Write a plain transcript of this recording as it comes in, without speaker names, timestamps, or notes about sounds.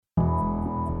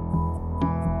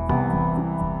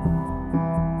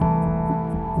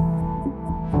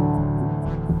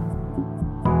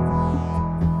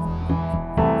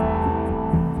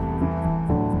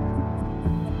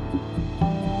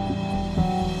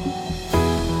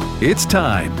It's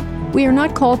time. We are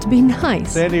not called to be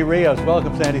nice. Sandy Rios,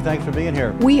 welcome, Sandy. Thanks for being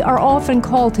here. We are often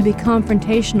called to be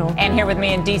confrontational. And here with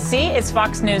me in D.C. is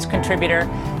Fox News contributor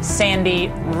Sandy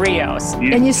Rios.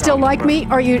 And you still like me,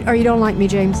 or you don't like me,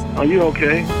 James? Are you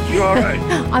okay? You all right?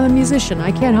 I'm a musician.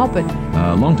 I can't help it.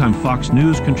 Longtime Fox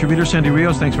News contributor Sandy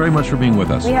Rios, thanks very much for being with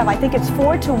us. We have, I think it's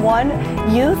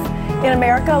 4-to-1 youth in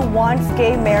America wants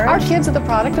gay marriage. Our kids are the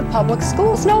product of public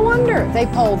schools. No wonder they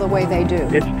poll the way they do.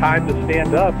 It's time to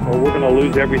stand up or we're going to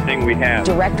lose everything we have.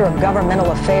 Director of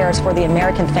Governmental Affairs for the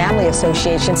American Family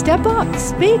Association. Step up,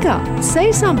 speak up,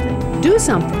 say something, do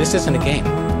something. This isn't a game.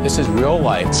 This is real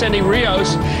life. Sandy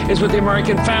Rios is with the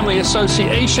American Family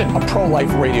Association, a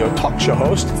pro-life radio talk show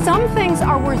host. Some things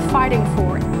are worth fighting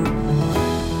for.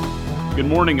 Good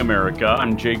morning, America.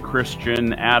 I'm Jay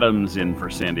Christian Adams in for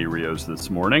Sandy Rios this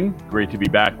morning. Great to be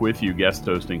back with you, guest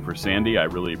hosting for Sandy. I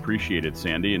really appreciate it,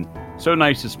 Sandy, and so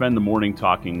nice to spend the morning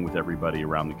talking with everybody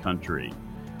around the country.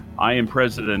 I am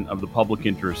president of the Public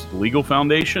Interest Legal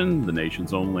Foundation, the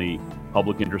nation's only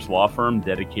public interest law firm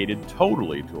dedicated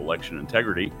totally to election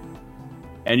integrity.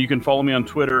 And you can follow me on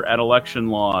Twitter at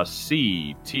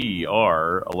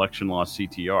ElectionLawCTR,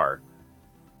 ElectionLawCTR.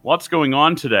 Lots going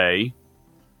on today.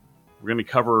 We're going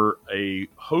to cover a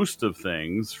host of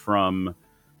things, from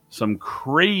some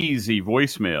crazy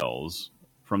voicemails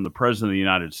from the President of the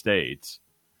United States,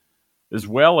 as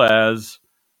well as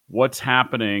what's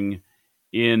happening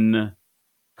in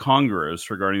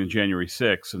Congress regarding the January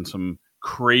 6th and some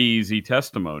crazy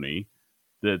testimony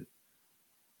that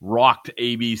rocked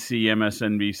ABC,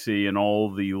 MSNBC, and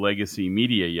all the legacy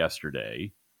media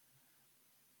yesterday.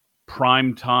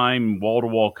 Primetime,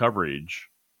 wall-to-wall coverage.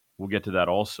 We'll get to that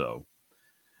also.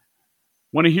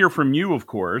 Want to hear from you, of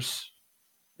course,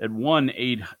 at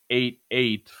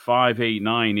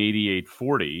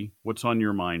 1-888-589-8840. What's on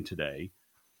your mind today?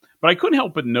 But I couldn't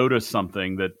help but notice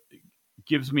something that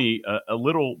gives me a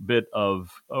little bit of,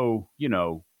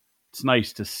 it's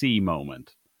nice to see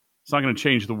moment. It's not going to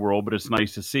change the world, but it's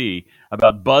nice to see,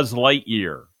 about Buzz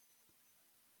Lightyear,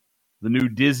 the new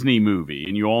Disney movie.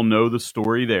 And you all know the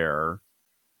story there,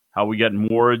 how we get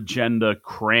more agenda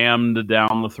crammed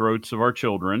down the throats of our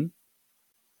children.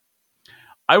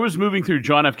 I was moving through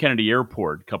John F. Kennedy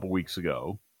Airport a couple weeks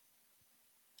ago.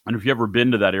 And if you've ever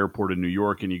been to that airport in New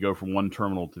York and you go from one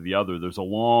terminal to the other, there's a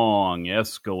long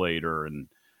escalator and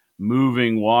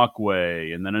moving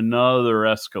walkway and then another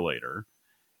escalator.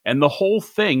 And the whole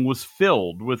thing was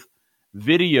filled with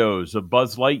videos of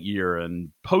Buzz Lightyear and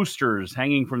posters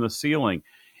hanging from the ceiling.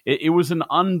 It was an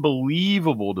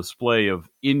unbelievable display of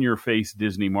in-your-face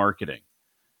Disney marketing,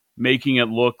 making it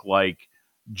look like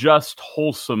just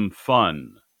wholesome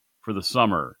fun for the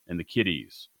summer and the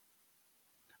kiddies.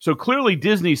 So clearly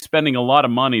Disney's spending a lot of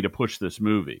money to push this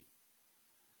movie.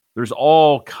 There's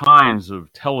all kinds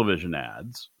of television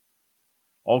ads,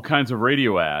 all kinds of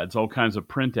radio ads, all kinds of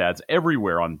print ads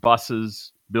everywhere on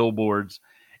buses, billboards.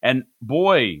 And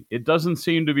boy, it doesn't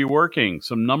seem to be working.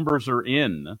 Some numbers are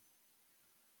in.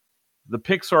 The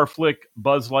Pixar flick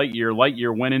Buzz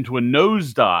Lightyear went into a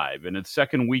nosedive in its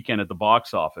second weekend at the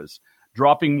box office,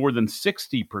 dropping more than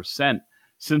 60%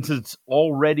 since its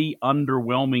already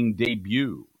underwhelming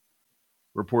debut,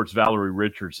 reports Valerie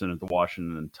Richardson at the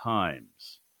Washington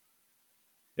Times.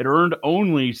 It earned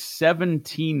only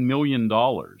 $17 million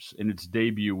in its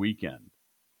debut weekend.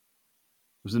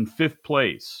 It was in fifth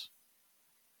place.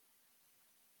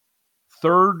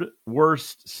 Third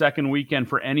worst second weekend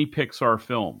for any Pixar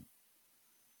film.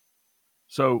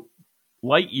 So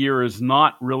Lightyear is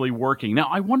not really working. Now,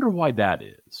 I wonder why that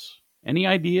is. Any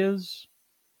ideas?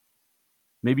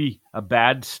 Maybe a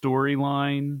bad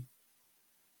storyline?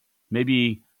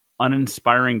 Maybe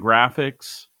uninspiring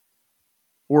graphics?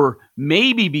 Or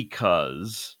maybe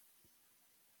because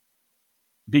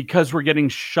we're getting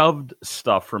shoved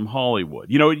stuff from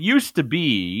Hollywood. It used to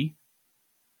be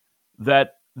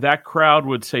that crowd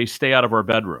would say, stay out of our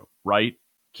bedroom, right?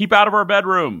 Keep out of our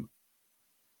bedroom.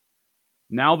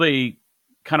 Now they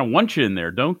kind of want you in there,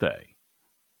 don't they?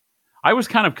 I was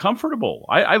kind of comfortable.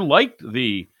 I liked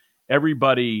the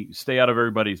everybody stay out of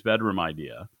everybody's bedroom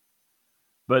idea,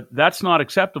 but that's not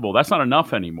acceptable. That's not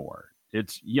enough anymore.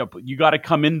 It's, you got to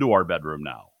come into our bedroom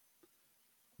now.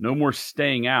 No more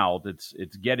staying out. It's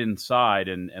get inside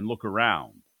and look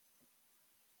around.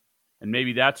 And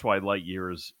maybe that's why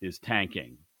Lightyear is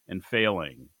tanking and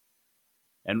failing.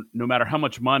 And no matter how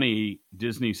much money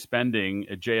Disney's spending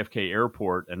at JFK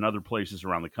Airport and other places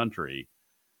around the country,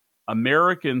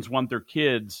 Americans want their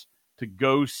kids to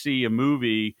go see a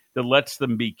movie that lets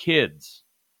them be kids.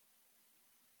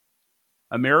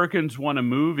 Americans want a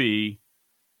movie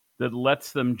that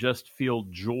lets them just feel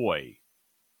joy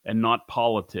and not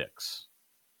politics.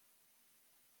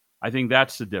 I think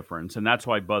that's the difference, and that's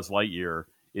why Buzz Lightyear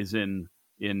is in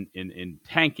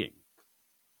tanking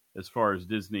as far as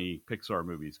Disney Pixar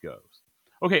movies goes.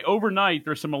 Okay, overnight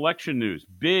there's some election news,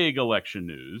 big election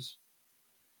news,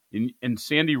 and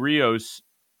Sandy Rios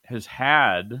has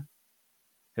had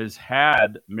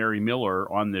Mary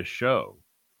Miller on this show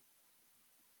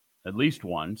at least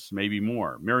once, maybe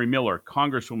more. Mary Miller,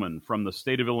 congresswoman from the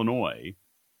state of Illinois,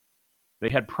 they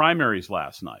had primaries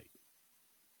last night.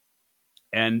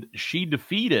 And she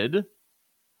defeated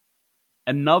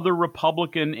another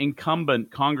Republican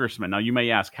incumbent congressman. Now, you may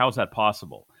ask, how's that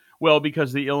possible? Well,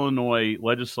 because the Illinois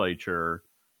legislature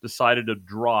decided to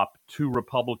drop two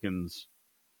Republicans,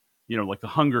 like the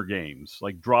Hunger Games,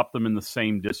 like drop them in the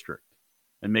same district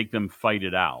and make them fight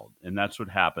it out. And that's what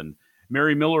happened.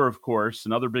 Mary Miller, of course,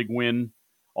 another big win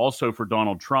also for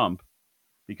Donald Trump,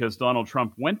 because Donald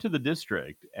Trump went to the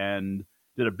district and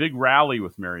did a big rally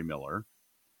with Mary Miller.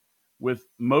 With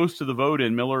most of the vote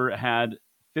in, Miller had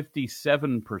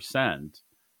 57%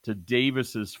 to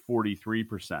Davis's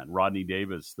 43%. Rodney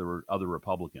Davis, the other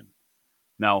Republican.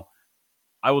 Now,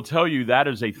 I will tell you that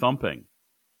is a thumping.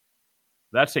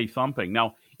 That's a thumping.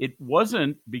 Now, it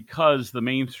wasn't because the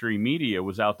mainstream media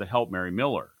was out to help Mary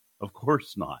Miller. Of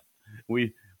course not.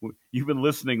 You've been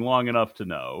listening long enough to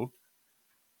know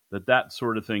that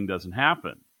sort of thing doesn't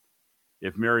happen.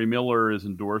 If Mary Miller is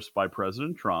endorsed by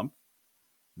President Trump,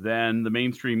 then the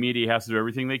mainstream media has to do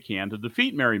everything they can to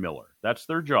defeat Mary Miller. That's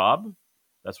their job.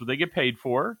 That's what they get paid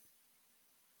for.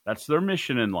 That's their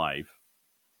mission in life.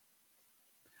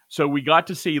 So we got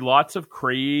to see lots of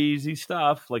crazy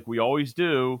stuff, like we always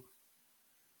do,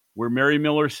 where Mary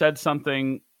Miller said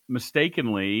something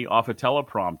mistakenly off a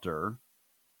teleprompter,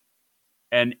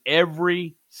 and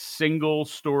every single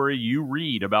story you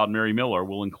read about Mary Miller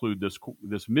will include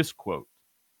this misquote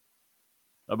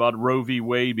about Roe v.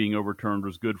 Wade being overturned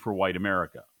was good for white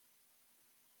America.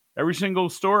 Every single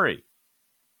story.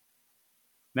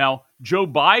 Now, Joe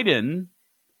Biden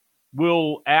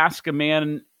will ask a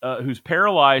man who's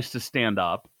paralyzed to stand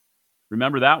up.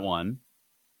 Remember that one.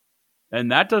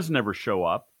 And that doesn't ever show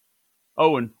up.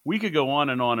 Oh, and we could go on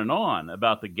and on and on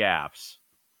about the gaffes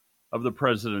of the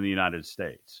President of the United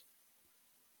States.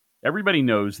 Everybody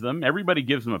knows them. Everybody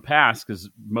gives them a pass because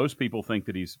most people think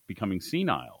that he's becoming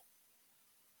senile.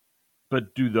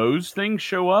 But do those things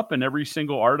show up in every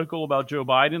single article about Joe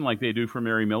Biden like they do for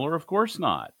Mary Miller? Of course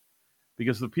not.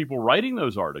 Because the people writing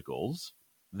those articles,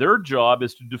 their job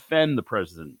is to defend the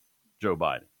President, Joe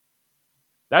Biden.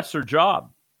 That's their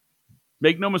job.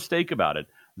 Make no mistake about it.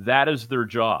 That is their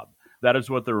job. That is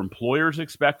what their employers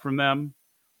expect from them.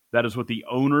 That is what the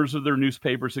owners of their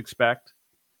newspapers expect.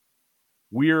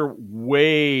 We're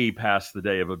way past the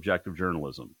day of objective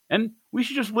journalism, and we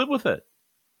should just live with it.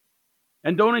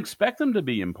 And don't expect them to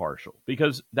be impartial,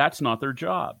 because that's not their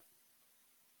job.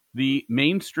 The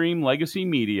mainstream legacy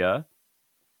media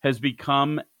has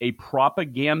become a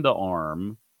propaganda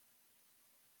arm,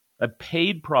 a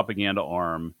paid propaganda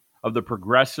arm of the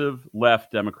progressive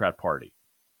left Democrat Party.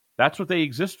 That's what they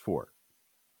exist for.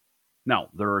 Now,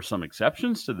 there are some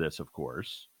exceptions to this, of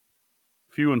course,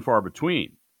 few and far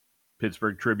between.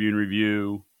 Pittsburgh Tribune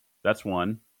Review, that's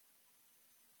one.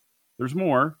 There's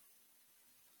more.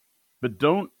 But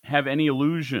don't have any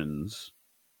illusions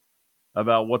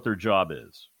about what their job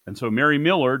is. And so Mary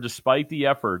Miller, despite the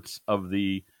efforts of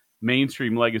the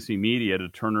mainstream legacy media to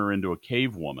turn her into a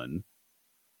cave woman,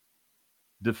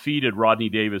 defeated Rodney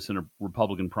Davis in a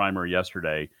Republican primary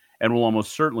yesterday and will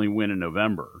almost certainly win in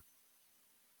November,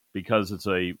 because it's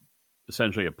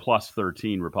essentially a plus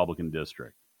 13 Republican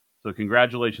district. So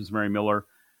congratulations, Mary Miller.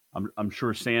 I'm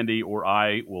sure Sandy or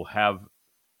I will have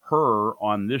her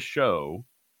on this show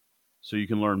so you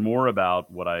can learn more about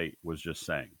what I was just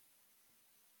saying.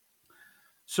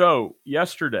 So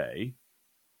yesterday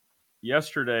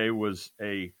was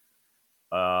a,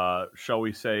 shall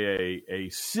we say, a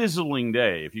sizzling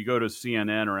day. If you go to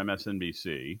CNN or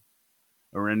MSNBC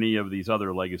or any of these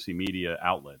other legacy media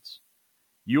outlets,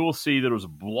 you will see that it was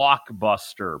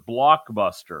blockbuster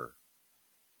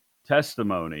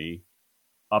testimony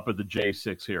up at the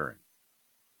J6 hearing.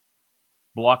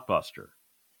 Blockbuster.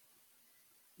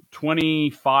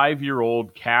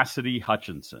 25-year-old Cassidy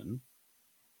Hutchinson,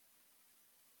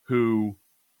 who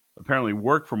apparently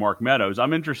worked for Mark Meadows.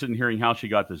 I'm interested in hearing how she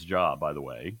got this job, by the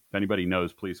way. If anybody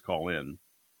knows, please call in.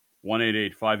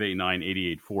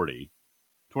 1-888-589-8840.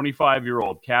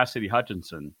 25-year-old Cassidy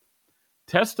Hutchinson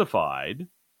testified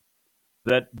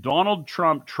that Donald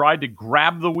Trump tried to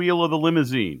grab the wheel of the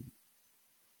limousine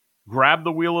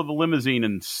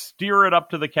and steer it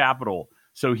up to the Capitol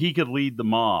so he could lead the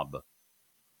mob.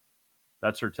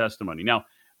 That's her testimony. Now,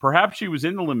 perhaps she was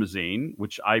in the limousine,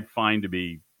 which I find to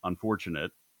be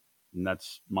unfortunate, and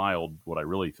that's mild what I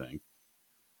really think.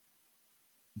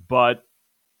 But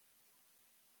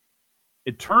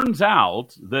it turns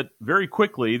out that very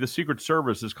quickly the Secret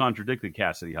Service has contradicted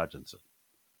Cassidy Hutchinson.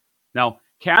 Now,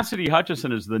 Cassidy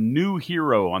Hutchinson is the new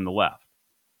hero on the left,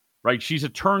 right? She's a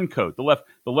turncoat.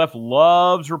 The left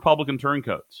loves Republican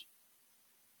turncoats.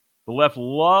 The left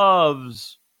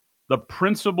loves the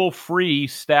principle-free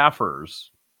staffers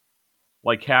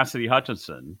like Cassidy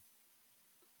Hutchinson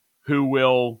who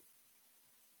will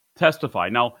testify.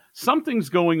 Now, something's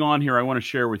going on here I want to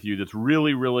share with you that's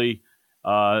really, really,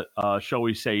 shall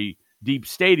we say, deep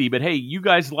statey. But hey, you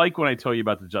guys like when I tell you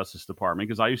about the Justice Department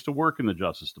because I used to work in the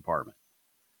Justice Department.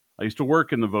 I used to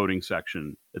work in the voting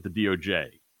section at the DOJ.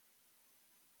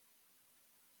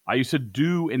 I used to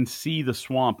do and see the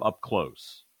swamp up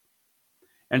close.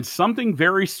 And something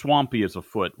very swampy is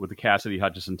afoot with the Cassidy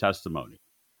Hutchinson testimony.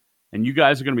 And you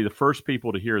guys are going to be the first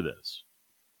people to hear this.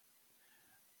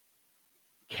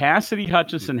 Cassidy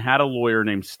Hutchinson had a lawyer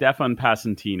named Stefan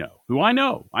Passantino, who I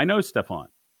know. I know Stefan.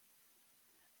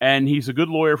 And he's a good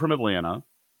lawyer from Atlanta.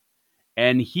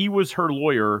 And he was her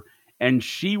lawyer, and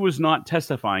she was not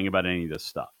testifying about any of this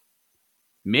stuff.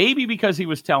 Maybe because he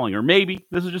was telling her. Maybe.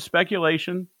 This is just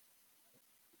speculation.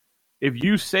 If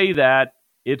you say that,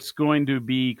 it's going to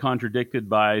be contradicted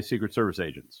by Secret Service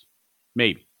agents.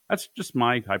 Maybe. That's just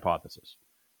my hypothesis.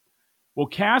 Well,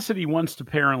 Cassidy wants to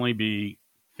apparently be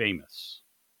famous.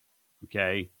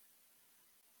 Okay?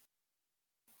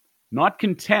 Not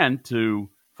content to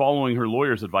following her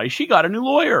lawyer's advice, she got a new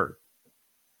lawyer.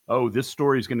 Oh, this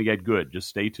story is going to get good. Just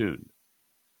stay tuned.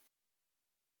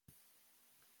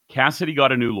 Cassidy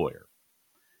got a new lawyer.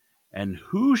 And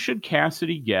who should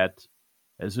Cassidy get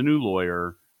as a new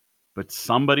lawyer but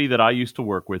somebody that I used to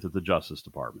work with at the Justice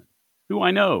Department, who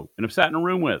I know and have sat in a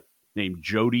room with, named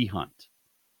Jody Hunt.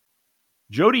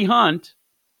 Jody Hunt,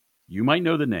 you might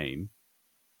know the name,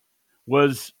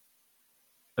 was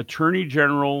Attorney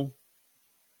General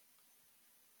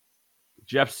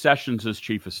Jeff Sessions'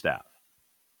 chief of staff.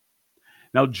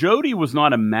 Now, Jody was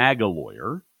not a MAGA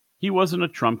lawyer. He wasn't a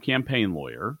Trump campaign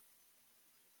lawyer.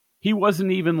 He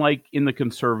wasn't even like in the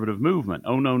conservative movement.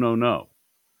 Oh, no, no, no.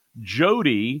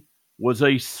 Jody was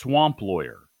a swamp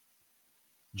lawyer.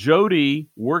 Jody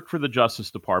worked for the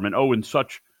Justice Department, in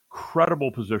such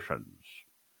credible positions.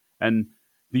 And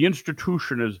the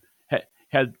institution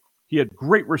he had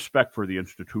great respect for the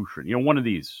institution. You know, one of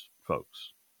these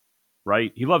folks,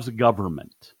 right? He loves the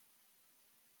government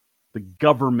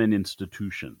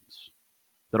institutions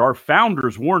that our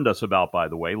founders warned us about, by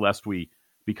the way, lest we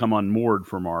become unmoored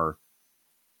from our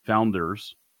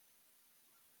founders.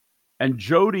 And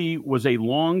Jody was a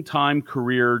long-time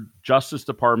career Justice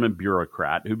Department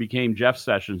bureaucrat who became Jeff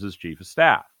Sessions' chief of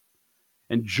staff.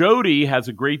 And Jody has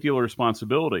a great deal of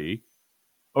responsibility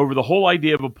over the whole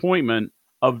idea of appointment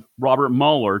of Robert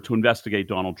Mueller to investigate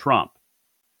Donald Trump.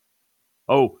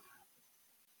 Oh,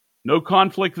 no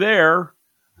conflict there.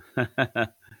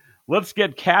 Let's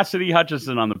get Cassidy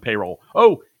Hutchinson on the payroll.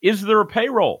 Oh, is there a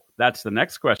payroll? That's the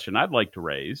next question I'd like to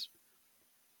raise.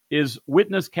 Is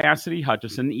witness Cassidy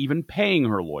Hutchinson even paying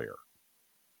her lawyer?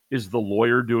 Is the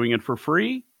lawyer doing it for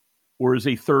free? Or is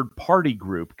a third-party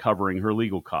group covering her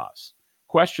legal costs?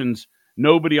 Questions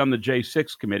nobody on the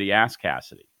J6 committee asked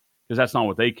Cassidy, because that's not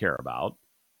what they care about.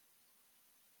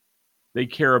 They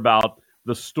care about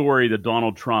the story that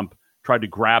Donald Trump tried to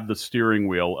grab the steering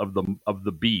wheel of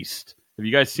the Beast. Have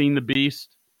you guys seen the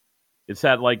Beast? It's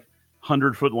that like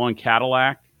 100-foot-long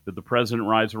Cadillac that the president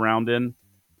rides around in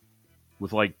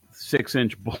with like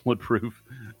 6-inch bulletproof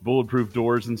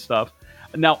doors and stuff.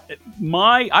 Now,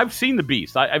 I've seen the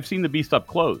Beast. I've seen the Beast up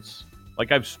close.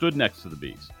 Like I've stood next to the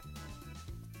Beast.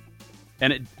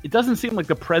 And it doesn't seem like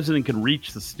the president can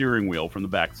reach the steering wheel from the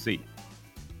back seat.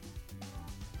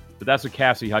 But that's what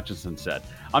Cassidy Hutchinson said.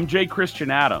 I'm Jay Christian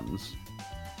Adams.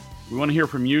 We want to hear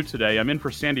from you today. I'm in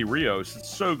for Sandy Rios. It's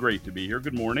so great to be here.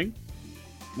 Good morning.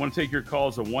 I want to take your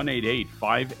calls at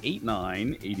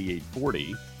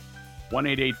 1-888-589-8840.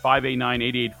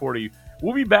 1-888-589-8840.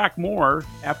 We'll be back more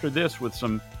after this with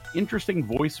some interesting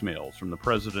voicemails from the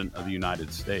President of the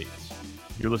United States.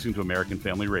 You're listening to American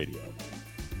Family Radio.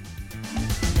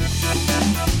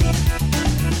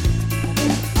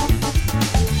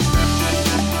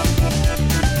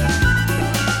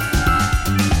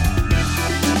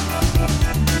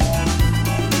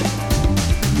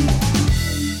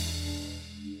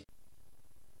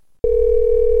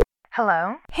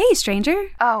 Hello? Hey, stranger.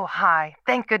 Oh, hi.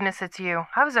 Thank goodness it's you.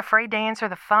 I was afraid to answer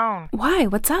the phone. Why?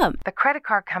 What's up? The credit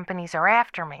card companies are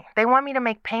after me. They want me to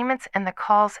make payments and the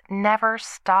calls never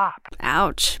stop.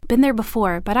 Ouch. Been there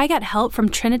before, but I got help from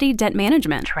Trinity Debt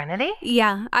Management. Trinity?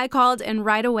 Yeah, I called and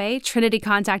right away Trinity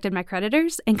contacted my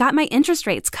creditors and got my interest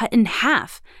rates cut in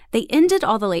half. They ended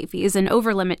all the late fees and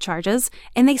over-limit charges,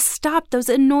 and they stopped those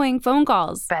annoying phone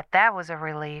calls. Bet that was a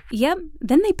relief. Yep.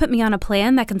 Then they put me on a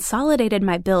plan that consolidated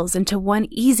my bills into one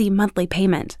easy monthly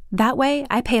payment. That way,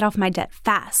 I paid off my debt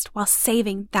fast while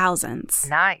saving thousands.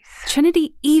 Nice.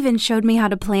 Trinity even showed me how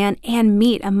to plan and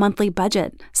meet a monthly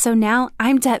budget. So now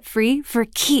I'm debt-free for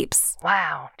keeps.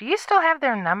 Wow. Do you still have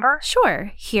their number?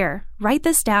 Sure. Here, write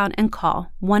this down and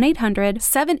call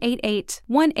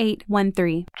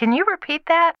 1-800-788-1813. Can you repeat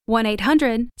that?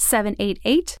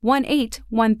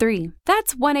 1-800-788-1813.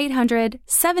 That's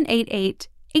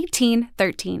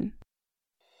 1-800-788-1813.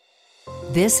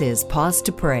 This is Pause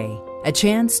to Pray, a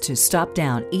chance to stop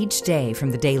down each day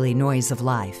from the daily noise of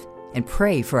life and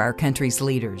pray for our country's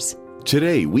leaders.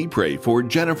 Today, we pray for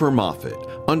Jennifer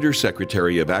Moffett,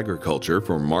 Undersecretary of Agriculture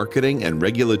for Marketing and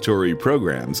Regulatory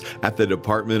Programs at the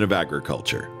Department of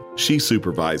Agriculture. She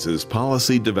supervises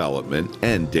policy development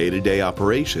and day-to-day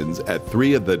operations at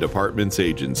 3 of the department's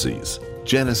agencies.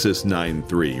 Genesis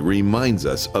 9:3 reminds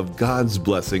us of God's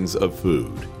blessings of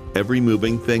food. Every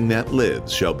moving thing that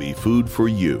lives shall be food for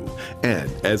you.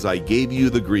 And as I gave you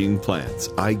the green plants,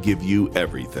 I give you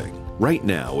everything. Right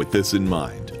now, with this in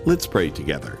mind, let's pray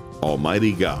together.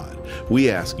 Almighty God,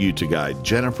 we ask you to guide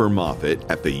Jennifer Moffett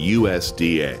at the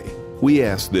USDA. We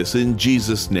ask this in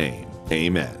Jesus' name.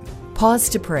 Amen. Pause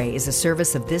to Pray is a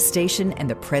service of this station and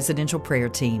the Presidential Prayer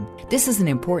Team. This is an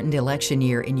important election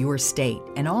year in your state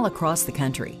and all across the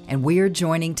country, and we're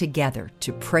joining together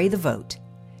to pray the vote.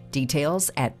 Details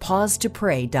at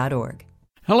pausetopray.org.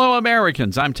 Hello,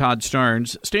 Americans. I'm Todd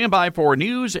Stearns. Stand by for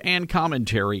news and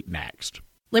commentary next.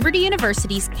 Liberty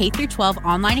University's K-12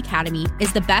 online academy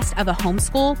is the best of a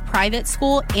homeschool, private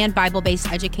school, and Bible-based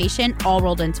education all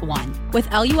rolled into one. With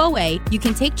LUOA, you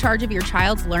can take charge of your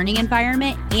child's learning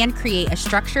environment and create a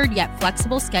structured yet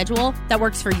flexible schedule that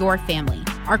works for your family.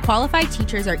 Our qualified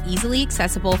teachers are easily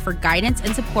accessible for guidance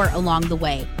and support along the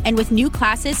way. And with new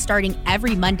classes starting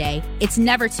every Monday, it's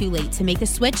never too late to make a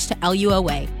switch to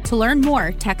LUOA. To learn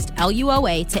more, text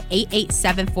LUOA to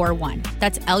 88741.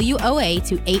 That's LUOA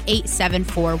to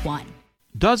 88741.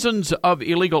 Dozens of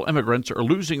illegal immigrants are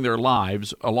losing their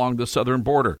lives along the southern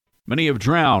border. Many have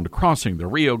drowned crossing the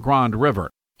Rio Grande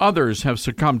River. Others have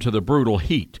succumbed to the brutal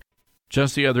heat.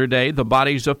 Just the other day, the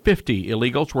bodies of 50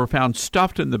 illegals were found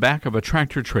stuffed in the back of a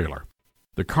tractor-trailer.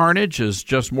 The carnage is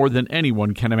just more than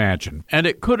anyone can imagine, and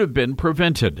it could have been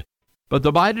prevented. But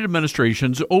the Biden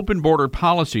administration's open border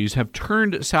policies have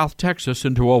turned South Texas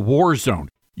into a war zone,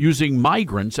 using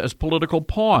migrants as political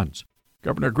pawns.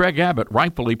 Governor Greg Abbott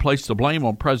rightfully placed the blame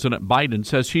on President Biden,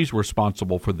 says he's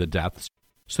responsible for the deaths.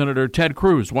 Senator Ted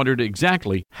Cruz wondered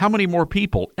exactly how many more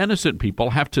people, innocent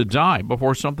people, have to die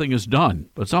before something is done.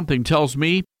 But something tells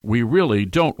me we really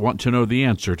don't want to know the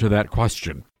answer to that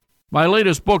question. My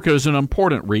latest book is an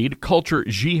important read, Culture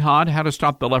Jihad, How to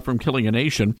Stop the Left from Killing a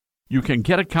Nation. You can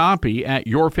get a copy at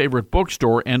your favorite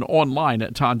bookstore and online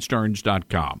at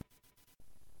toddstearns.com.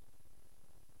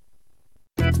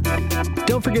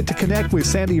 Don't forget to connect with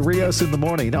Sandy Rios in the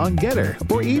morning on Getter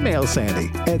or email Sandy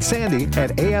at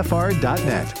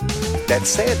sandy@afr.net. That's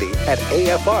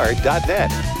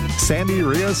sandy@afr.net. Sandy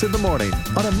Rios in the morning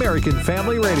on American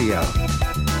Family Radio.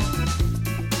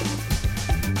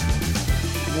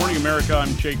 Good morning, America.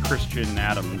 I'm Jay Christian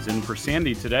Adams in for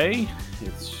Sandy today.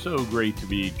 It's so great to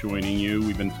be joining you.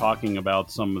 We've been talking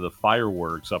about some of the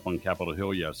fireworks up on Capitol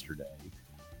Hill yesterday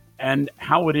and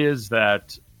how it is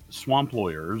that swamp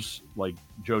lawyers like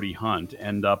Jody Hunt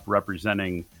end up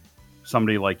representing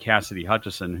somebody like Cassidy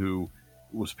Hutchinson, who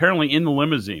was apparently in the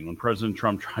limousine when President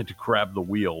Trump tried to grab the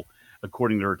wheel,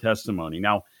 according to her testimony.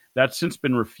 Now, that's since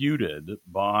been refuted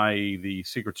by the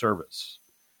Secret Service.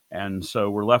 And so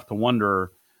we're left to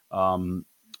wonder,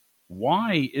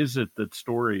 why is it that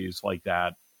stories like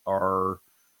that are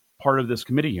part of this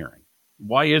committee hearing?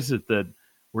 Why is it that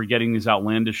we're getting these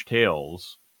outlandish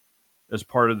tales as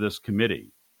part of this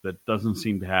committee that doesn't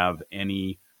seem to have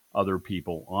any other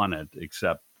people on it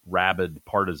except rabid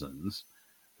partisans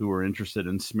who are interested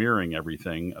in smearing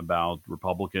everything about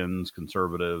Republicans,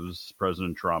 conservatives,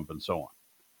 President Trump, and so on?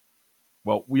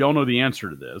 Well, we all know the answer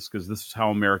to this because this is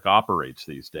how America operates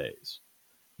these days.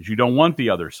 Because you don't want the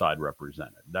other side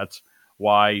represented. That's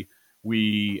why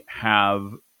we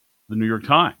have the New York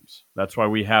Times. That's why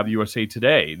we have USA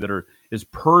Today that is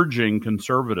purging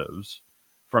conservatives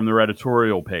from their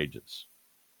editorial pages.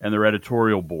 and their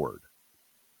editorial board,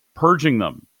 purging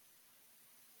them,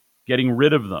 getting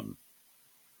rid of them,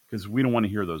 because we don't want to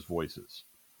hear those voices.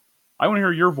 I want to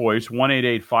hear your voice,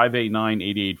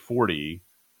 1-888-589-8840.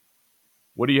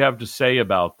 What do you have to say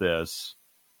about this,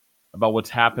 about what's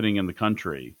happening in the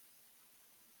country?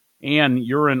 Ann,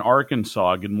 you're in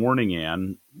Arkansas. Good morning,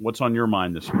 Ann. What's on your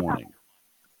mind this morning?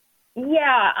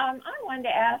 Yeah, I wanted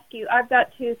to ask you, I've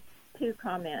got two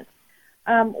comments.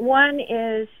 One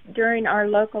is during our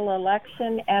local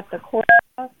election at the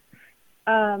courthouse,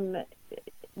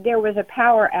 there was a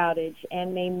power outage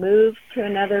and they moved to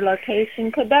another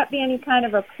location. Could that be any kind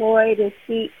of a ploy to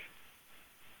seek?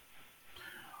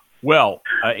 Well,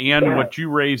 Ann, what you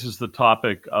raise is the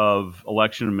topic of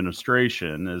election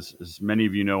administration. As many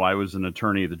of you know, I was an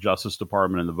attorney at the Justice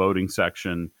Department in the voting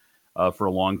section for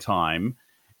a long time.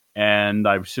 And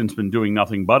I've since been doing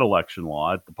nothing but election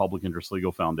law at the Public Interest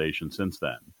Legal Foundation since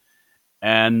then.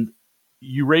 And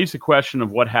you raise the question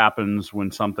of what happens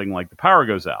when something like the power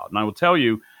goes out. And I will tell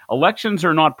you, elections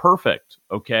are not perfect,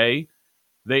 okay?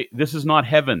 This is not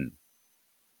heaven.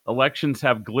 Elections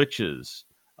have glitches.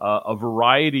 A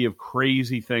variety of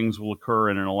crazy things will occur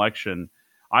in an election.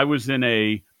 I was in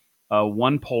a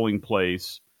one polling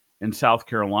place in South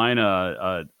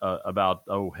Carolina about,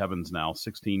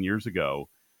 16 years ago,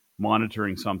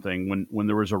 monitoring something when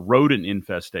there was a rodent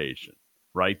infestation,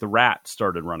 right? The rats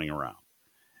started running around.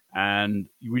 And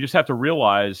we just have to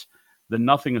realize that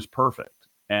nothing is perfect.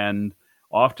 And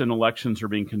often elections are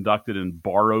being conducted in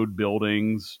borrowed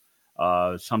buildings,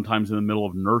 sometimes in the middle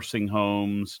of nursing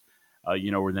homes,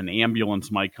 where an ambulance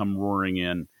might come roaring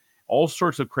in. All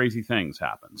sorts of crazy things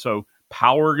happen. So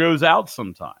power goes out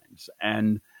sometimes.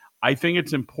 And I think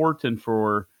it's important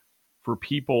for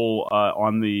people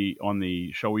on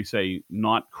the, shall we say,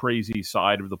 not crazy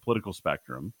side of the political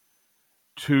spectrum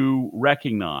to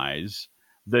recognize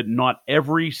that not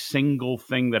every single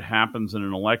thing that happens in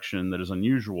an election that is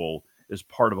unusual is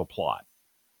part of a plot.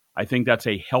 I think that's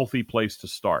a healthy place to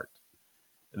start.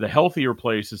 The healthier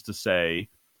place is to say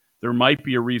there might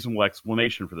be a reasonable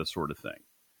explanation for this sort of thing.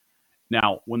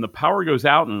 Now, when the power goes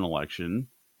out in an election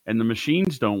and the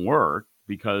machines don't work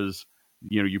because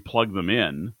you plug them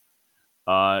in,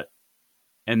 and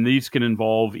these can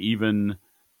involve even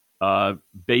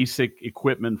basic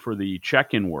equipment for the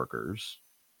check-in workers,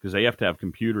 because they have to have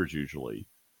computers usually,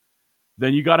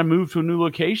 then you got to move to a new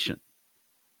location.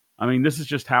 I mean, this is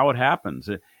just how it happens.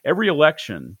 Every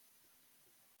election,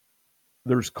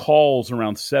 there's calls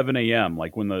around 7 a.m.,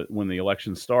 like when the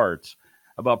election starts,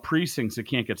 about precincts that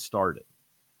can't get started.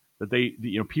 That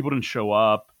people didn't show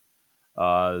up.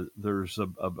 There's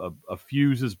a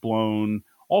fuse is blown.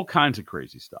 All kinds of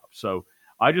crazy stuff. So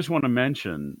I just want to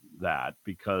mention that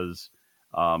because,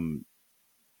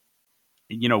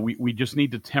 we just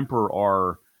need to temper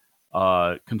our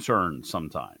concerns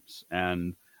sometimes.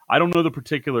 And I don't know the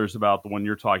particulars about the one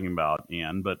you're talking about,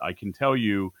 Ann, but I can tell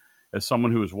you, as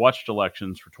someone who has watched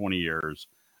elections for 20 years,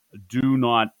 do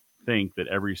not think that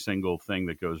every single thing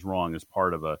that goes wrong is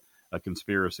part of a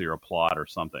conspiracy or a plot or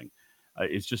something.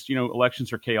 It's just,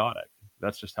 elections are chaotic.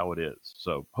 That's just how it is.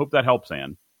 So hope that helps,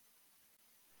 Ann.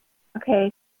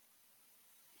 Okay.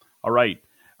 All right.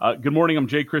 Good morning. I'm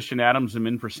Jay Christian Adams. I'm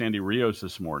in for Sandy Rios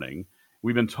this morning.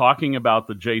 We've been talking about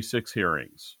the J6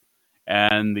 hearings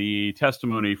and the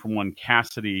testimony from one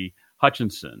Cassidy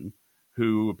Hutchinson,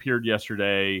 who appeared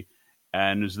yesterday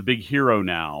and is the big hero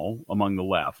now among the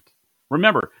left.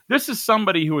 Remember, this is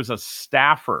somebody who is a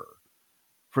staffer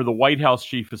for the White House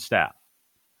chief of staff.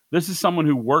 This is someone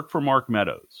who worked for Mark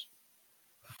Meadows,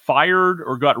 fired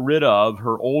or got rid of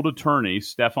her old attorney,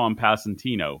 Stefan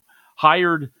Passantino,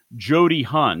 hired Jody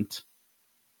Hunt,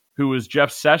 who was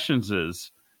Jeff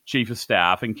Sessions' chief of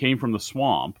staff and came from the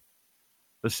swamp,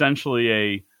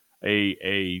 essentially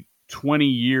a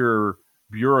 20-year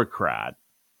bureaucrat.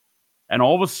 And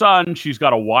all of a sudden, she's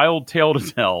got a wild tale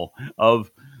to tell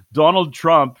of Donald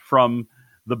Trump from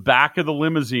the back of the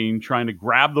limousine trying to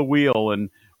grab the wheel and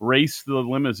race the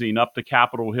limousine up to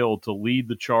Capitol Hill to lead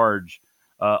the charge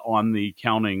on the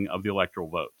counting of the electoral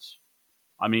votes.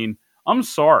 I mean, I'm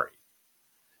sorry.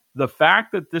 The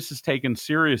fact that this is taken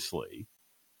seriously,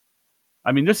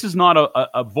 I mean, this is not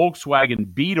a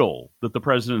Volkswagen Beetle that the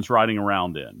president's riding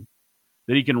around in,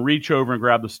 that he can reach over and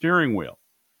grab the steering wheel.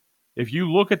 If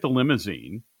you look at the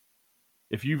limousine,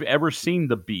 if you've ever seen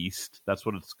the Beast, that's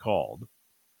what it's called,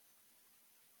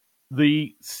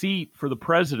 the seat for the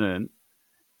president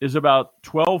is about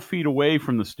 12 feet away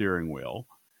from the steering wheel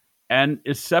and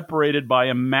is separated by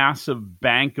a massive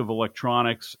bank of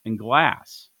electronics and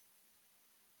glass.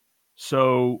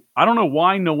 So I don't know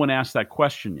why no one asked that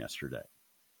question yesterday.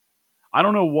 I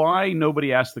don't know why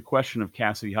nobody asked the question of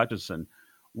Cassidy Hutchinson.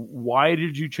 Why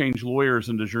did you change lawyers,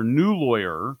 and does your new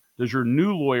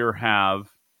lawyer have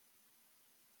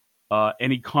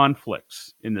any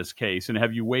conflicts in this case, and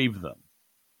have you waived them?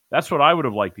 That's what I would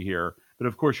have liked to hear, but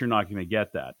of course you're not going to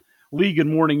get that. Lee, good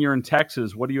morning. You're in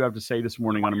Texas. What do you have to say this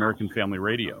morning on American Family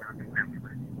Radio?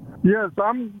 Yes,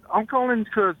 I'm calling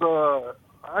because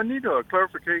I need a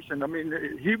clarification. I mean,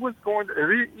 he was going to,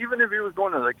 even if he was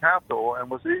going to the Capitol and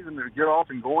was even to get off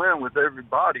and go in with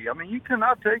everybody, I mean, you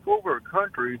cannot take over a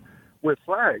country with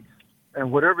flags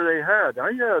and whatever they had.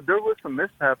 Yeah, there was some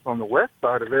mishaps on the west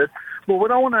side of it. But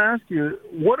what I want to ask you,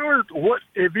 what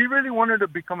if he really wanted to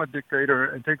become a dictator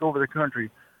and take over the country?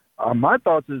 My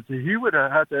thoughts is that he would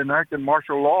have had to enact a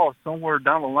martial law somewhere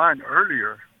down the line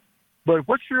earlier. But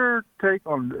what's your take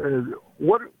on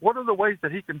what are the ways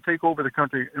that he can take over the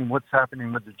country and what's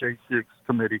happening with the J6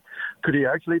 committee? Could he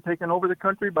actually take over the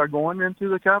country by going into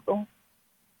the Capitol?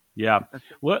 Yeah.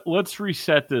 Let's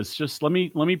reset this. Just let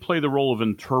me play the role of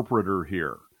interpreter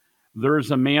here.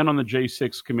 There's a man on the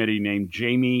J6 committee named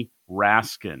Jamie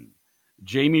Raskin.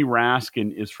 Jamie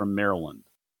Raskin is from Maryland.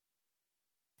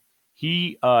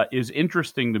 He is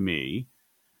interesting to me.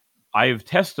 I have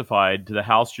testified to the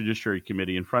House Judiciary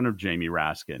Committee in front of Jamie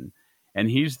Raskin, and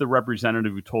he's the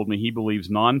representative who told me he believes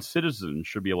non-citizens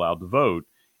should be allowed to vote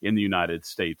in the United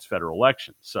States federal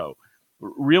election. So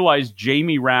realize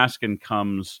Jamie Raskin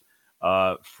comes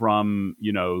from,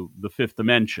 the Fifth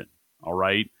Dimension, all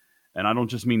right? And I don't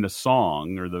just mean the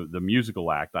song or the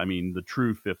musical act. I mean the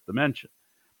true Fifth Dimension.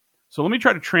 So let me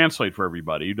try to translate for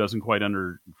everybody who doesn't quite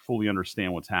fully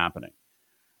understand what's happening.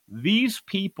 These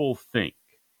people think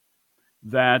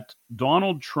that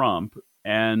Donald Trump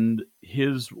and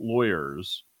his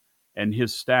lawyers and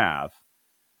his staff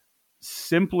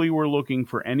simply were looking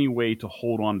for any way to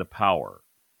hold on to power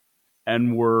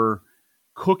and were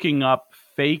cooking up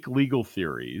fake legal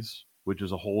theories, which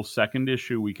is a whole second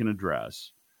issue we can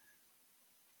address,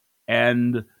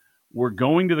 and we're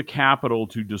going to the Capitol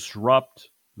to disrupt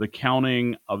the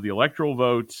counting of the electoral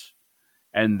votes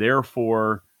and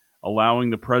therefore allowing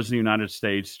the President of the United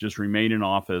States to just remain in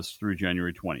office through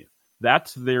January 20th.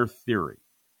 That's their theory,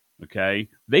 okay?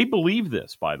 They believe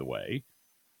this, by the way.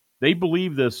 They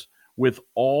believe this with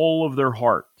all of their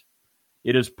heart.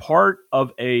 It is part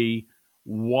of a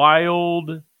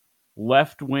wild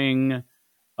left-wing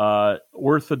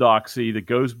orthodoxy that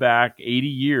goes back 80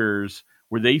 years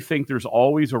where they think there's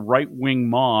always a right-wing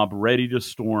mob ready to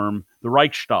storm the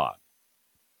Reichstag,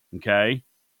 okay?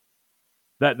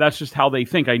 That's just how they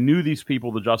think. I knew these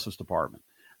people, the Justice Department.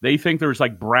 They think there's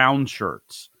like brown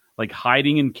shirts, like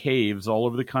hiding in caves all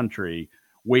over the country,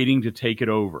 waiting to take it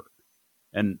over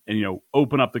and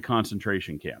open up the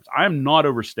concentration camps. I am not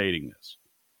overstating this,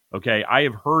 okay? I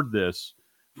have heard this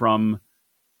from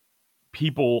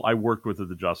people I worked with at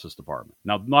the Justice Department.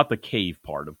 Now, not the cave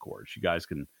part, of course. You guys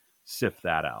can sift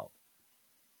that out.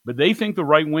 But they think the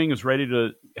right wing is ready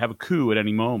to have a coup at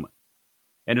any moment.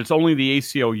 And it's only the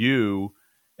ACLU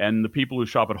and the people who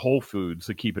shop at Whole Foods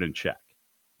that keep it in check.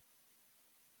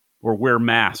 Or wear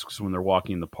masks when they're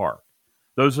walking in the park.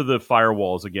 Those are the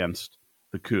firewalls against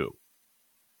the coup.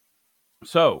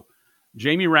 So,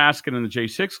 Jamie Raskin and the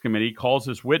J6 committee calls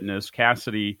this witness,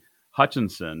 Cassidy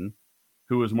Hutchinson,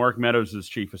 who was Mark Meadows'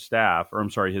 chief of staff, or I'm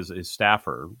sorry, his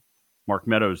staffer, Mark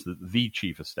Meadows, the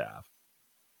chief of staff.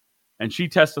 And she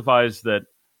testifies that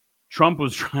Trump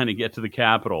was trying to get to the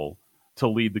Capitol to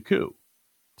lead the coup,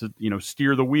 to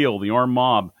steer the wheel, the armed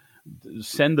mob,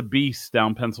 send the beasts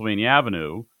down Pennsylvania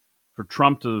Avenue for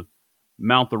Trump to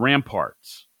mount the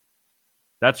ramparts.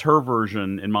 That's her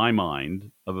version, in my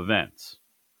mind, of events.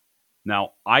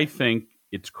 Now, I think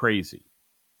it's crazy.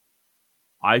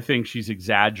 I think she's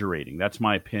exaggerating. That's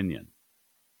my opinion.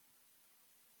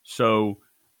 So,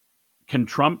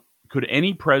 could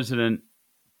any president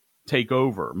take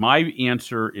over? My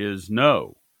answer is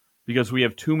no, because we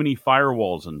have too many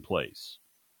firewalls in place.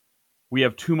 We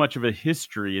have too much of a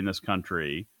history in this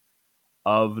country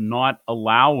of not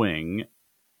allowing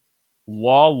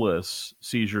lawless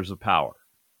seizures of power.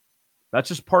 That's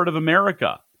just part of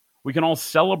America. We can all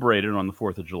celebrate it on the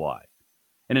 4th of July.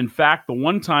 And in fact, the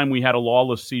one time we had a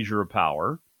lawless seizure of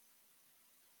power,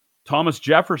 Thomas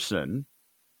Jefferson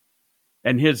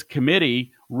and his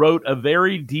committee wrote a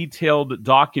very detailed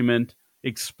document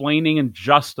explaining and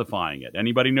justifying it.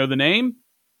 Anybody know the name?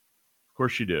 Of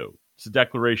course you do. It's the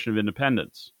Declaration of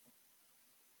Independence.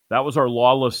 That was our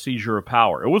lawless seizure of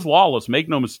power. It was lawless, make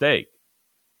no mistake.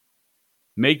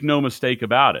 Make no mistake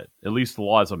about it. At least the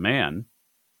law is a man.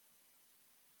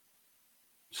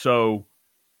 So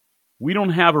we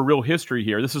don't have a real history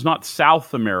here. This is not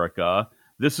South America.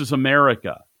 This is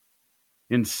America.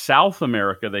 In South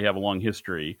America, they have a long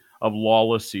history of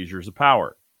lawless seizures of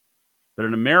power. But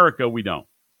in America, we don't.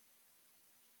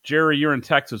 Jerry, you're in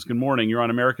Texas. Good morning. You're on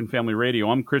American Family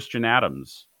Radio. I'm Christian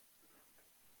Adams.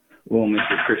 Well,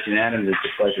 Mr. Christian Adams, it's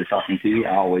a pleasure talking to you.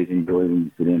 I always enjoy when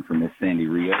you sit in for Miss Sandy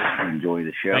Rios. I enjoy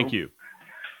the show. Thank you.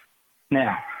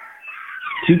 Now,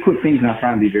 two quick things, and I'll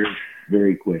try and be very,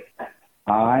 very quick.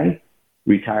 I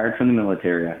retired from the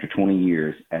military after 20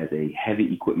 years as a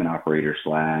heavy equipment operator /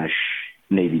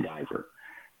 Navy diver.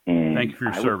 And thank you for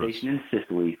your service. I was stationed in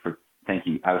Sicily for, thank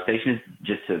you. I was stationed,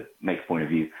 just to make a point of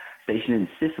view, stationed in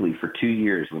Sicily for 2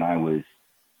 years when I was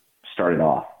started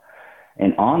off.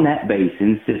 And on that base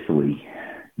in Sicily,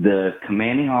 the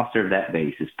commanding officer of that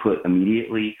base is put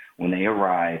immediately when they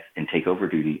arrive and take over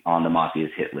duty on the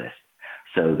Mafia's hit list.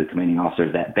 So the commanding officer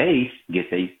of that base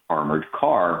gets a armored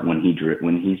car when he's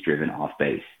driven off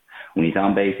base. When he's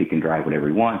on base, he can drive whatever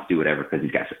he wants, do whatever, because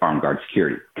he's got armed guard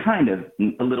security. Kind of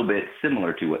a little bit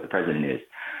similar to what the president is.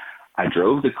 I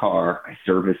drove the car. I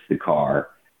serviced the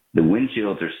car. The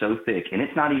windshields are so thick, and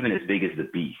it's not even as big as the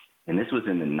Beast. And this was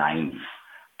in the 90s.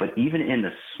 But even in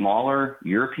the smaller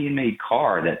European-made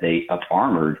car that they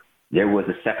up-armored, there was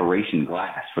a separation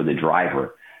glass for the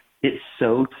driver. It's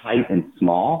so tight and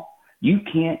small, you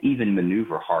can't even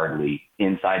maneuver hardly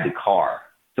inside the car.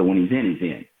 So when he's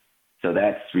in. So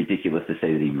that's ridiculous to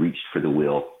say that he reached for the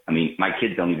wheel. I mean, my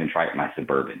kids don't even try it in my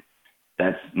Suburban.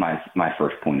 That's my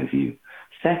first point of view.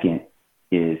 Second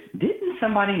is, didn't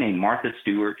somebody named Martha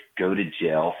Stewart go to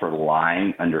jail for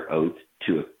lying under oath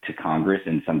to Congress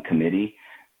in some committee?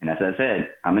 And as I said,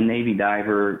 I'm a Navy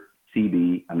diver,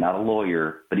 CB. I'm not a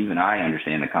lawyer, but even I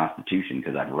understand the Constitution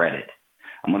because I've read it.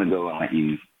 I'm going to go and let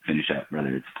you finish up,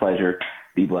 brother. It's a pleasure.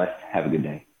 Be blessed. Have a good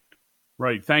day.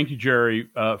 Right. Thank you, Jerry,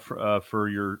 for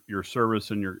your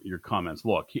service and your comments.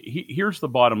 Look, here's the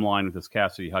bottom line with this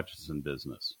Cassidy Hutchinson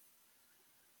business.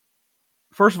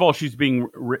 First of all, she's being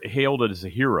hailed as a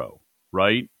hero,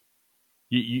 right?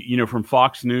 You know, from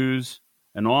Fox News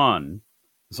and on.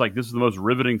 It's like, this is the most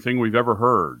riveting thing we've ever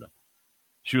heard.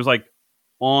 She was like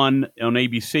on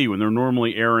ABC when they're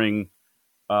normally airing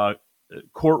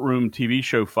courtroom TV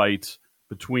show fights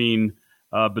between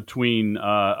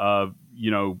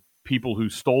people who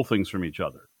stole things from each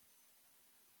other.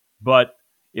 But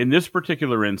in this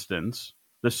particular instance,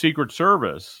 the Secret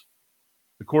Service,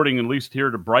 according at least here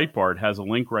to Breitbart, has a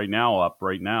link right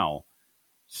now.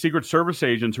 Secret Service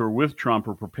agents who are with Trump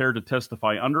are prepared to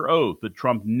testify under oath that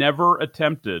Trump never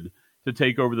attempted to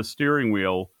take over the steering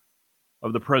wheel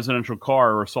of the presidential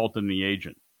car or assault any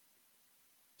agent.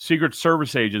 Secret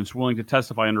Service agents willing to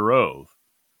testify under oath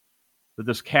that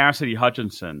this Cassidy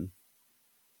Hutchinson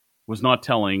was not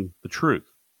telling the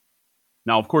truth.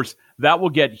 Now, of course, that will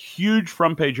get huge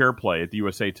front-page airplay at the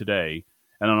USA Today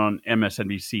and on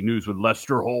MSNBC News with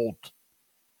Lester Holt. Does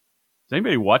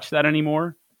anybody watch that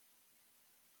anymore?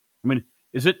 I mean,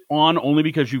 is it on only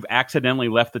because you've accidentally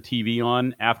left the TV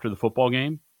on after the football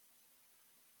game?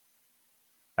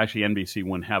 Actually, NBC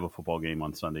wouldn't have a football game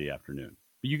on Sunday afternoon.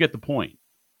 But you get the point.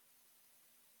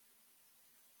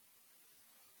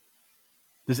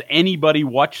 Does anybody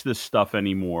watch this stuff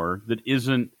anymore that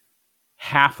isn't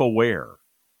half aware?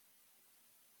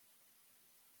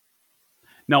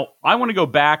 Now, I want to go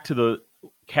back to the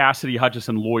Cassidy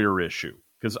Hutchinson lawyer issue,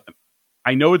 because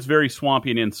I know it's very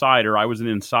swampy and insider. I was an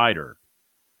insider.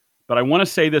 But I want to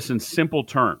say this in simple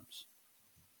terms.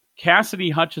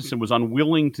 Cassidy Hutchinson was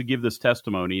unwilling to give this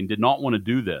testimony and did not want to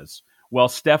do this, while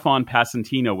Stefan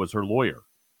Passantino was her lawyer.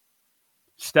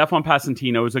 Stefan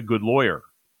Passantino is a good lawyer.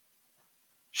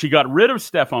 She got rid of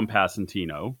Stefan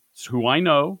Passantino, who I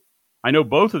know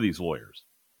both of these lawyers,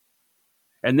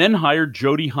 and then hired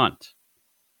Jody Hunt.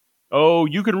 Oh,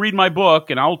 you can read my book,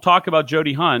 and I'll talk about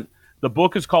Jody Hunt. The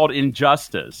book is called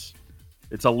Injustice.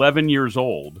 It's 11 years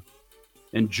old,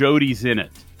 and Jody's in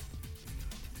it.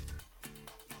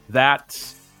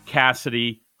 That's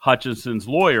Cassidy Hutchinson's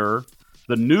lawyer,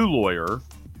 the new lawyer.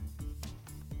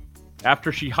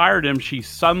 After she hired him, she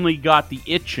suddenly got the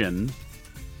itchin'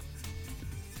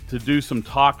 to do some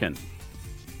talking.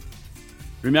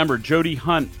 Remember, Jody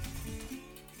Hunt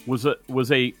was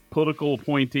a political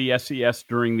appointee, SES,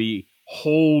 during the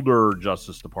Holder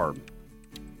Justice Department.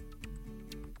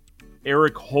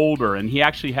 Eric Holder, and he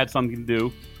actually had something to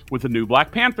do with the new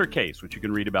Black Panther case, which you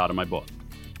can read about in my book.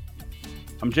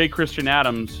 I'm Jay Christian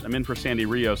Adams. I'm in for Sandy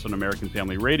Rios on American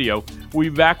Family Radio. We'll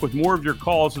be back with more of your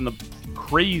calls in the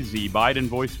crazy Biden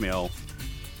voicemail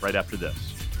right after this.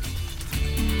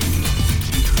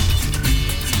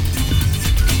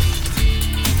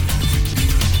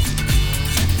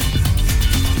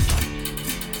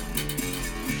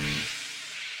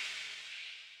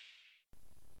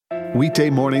 Weekday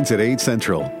mornings at 8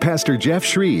 Central, Pastor Jeff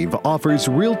Shreve offers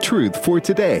real truth for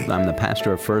today. I'm the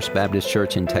pastor of First Baptist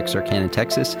Church in Texarkana,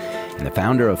 Texas, and the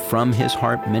founder of From His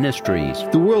Heart Ministries.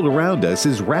 The world around us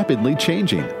is rapidly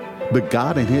changing, but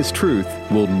God and His truth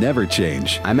will never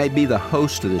change. I may be the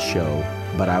host of the show,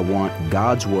 but I want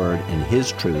God's Word and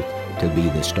His truth to be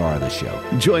the star of the show.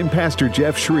 Join Pastor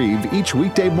Jeff Shreve each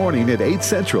weekday morning at 8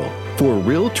 Central for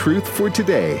Real Truth for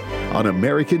Today on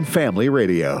American Family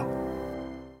Radio.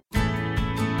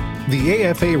 The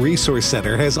AFA Resource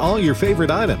Center has all your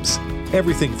favorite items.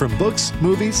 Everything from books,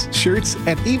 movies, shirts,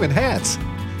 and even hats.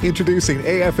 Introducing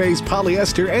AFA's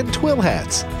polyester and twill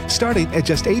hats, starting at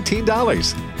just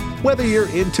 $18. Whether you're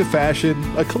into fashion,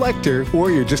 a collector,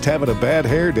 or you're just having a bad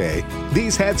hair day,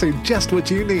 these hats are just what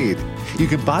you need. You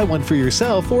can buy one for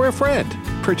yourself or a friend.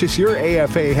 Purchase your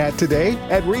AFA hat today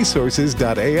at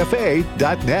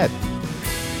resources.afa.net.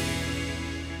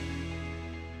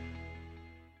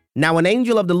 Now an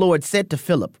angel of the Lord said to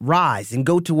Philip, "Rise and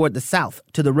go toward the south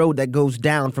to the road that goes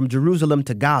down from Jerusalem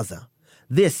to Gaza.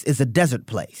 This is a desert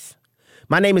place."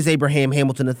 My name is Abraham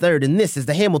Hamilton III, and this is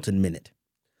the Hamilton Minute.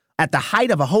 At the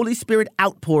height of a Holy Spirit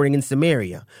outpouring in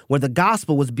Samaria, where the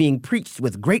gospel was being preached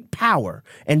with great power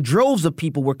and droves of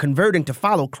people were converting to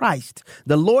follow Christ,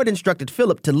 the Lord instructed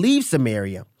Philip to leave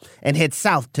Samaria and head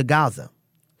south to Gaza.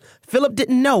 Philip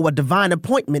didn't know a divine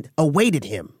appointment awaited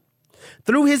him.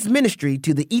 Through his ministry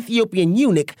to the Ethiopian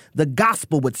eunuch, the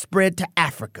gospel would spread to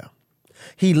Africa.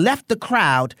 He left the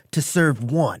crowd to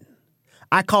serve one.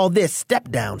 I call this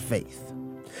step-down faith.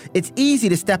 It's easy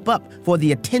to step up for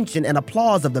the attention and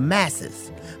applause of the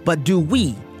masses, but do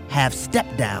we have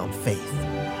step-down faith?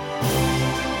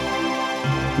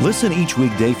 Listen each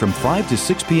weekday from 5 to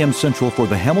 6 p.m. Central for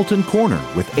the Hamilton Corner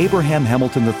with Abraham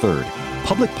Hamilton III,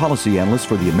 public policy analyst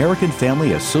for the American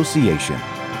Family Association.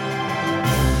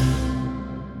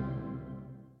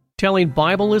 Telling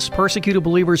Bibleless, persecuted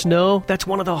believers no, that's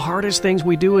one of the hardest things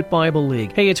we do at Bible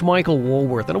League. Hey, it's Michael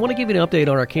Woolworth, and I want to give you an update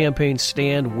on our campaign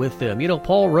Stand With Them. You know,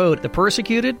 Paul wrote, the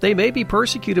persecuted, they may be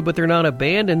persecuted, but they're not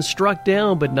abandoned, struck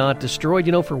down, but not destroyed.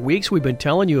 You know, for weeks we've been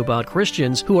telling you about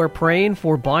Christians who are praying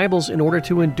for Bibles in order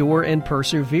to endure and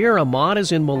persevere. Ahmad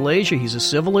is in Malaysia. He's a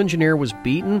civil engineer, was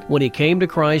beaten. When he came to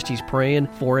Christ, he's praying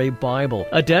for a Bible.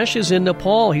 Adesh is in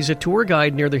Nepal. He's a tour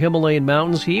guide near the Himalayan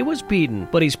mountains. He was beaten,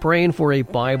 but he's praying for a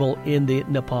Bible in the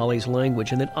Nepalese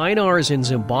language. And then Einar is in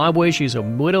Zimbabwe. She's a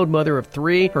widowed mother of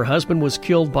 3. Her husband was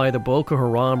killed by the Boko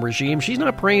Haram regime. She's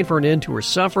not praying for an end to her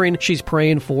suffering. She's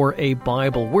praying for a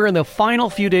Bible. We're in the final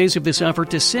few days of this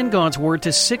effort to send God's Word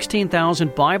to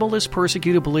 16,000 Bibleless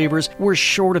persecuted believers. We're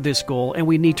short of this goal, and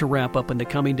we need to wrap up in the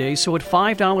coming days. So at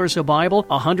 $5 a Bible,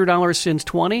 $100 sends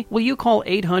 20. Will you call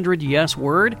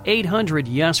 800-YES-WORD,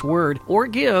 800-YES-WORD, or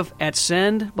give at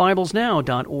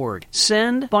sendbiblesnow.org,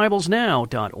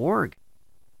 sendbiblesnow.org.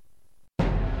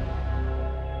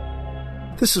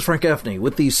 This is Frank Gaffney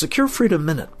with the Secure Freedom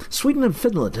Minute. Sweden and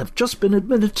Finland have just been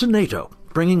admitted to NATO,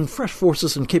 bringing fresh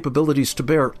forces and capabilities to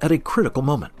bear at a critical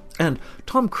moment. And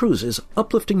Tom Cruise is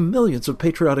uplifting millions of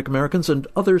patriotic Americans and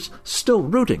others still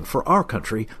rooting for our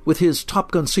country with his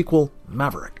Top Gun sequel,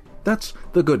 Maverick. That's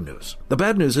the good news. The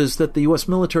bad news is that the U.S.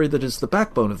 military that is the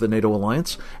backbone of the NATO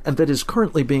alliance and that is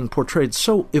currently being portrayed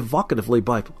so evocatively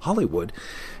by Hollywood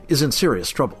is in serious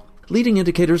trouble. Leading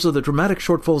indicators of the dramatic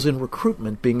shortfalls in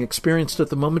recruitment being experienced at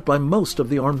the moment by most of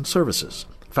the armed services.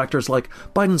 Factors like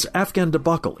Biden's Afghan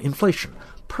debacle, inflation,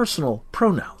 personal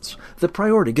pronouns, the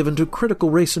priority given to critical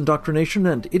race indoctrination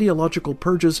and ideological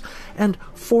purges, and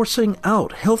forcing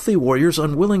out healthy warriors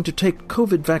unwilling to take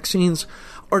COVID vaccines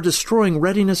are destroying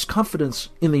readiness, confidence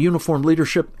in the uniformed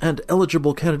leadership, and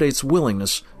eligible candidates'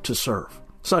 willingness to serve.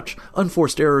 Such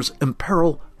unforced errors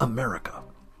imperil America.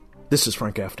 This is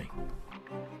Frank Gaffney.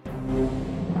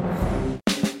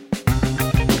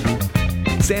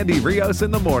 Sandy Rios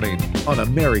in the morning on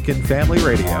American Family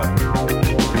Radio.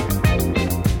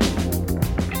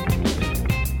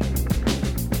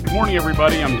 Good morning,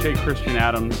 everybody. I'm J. Christian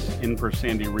Adams, in for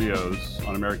Sandy Rios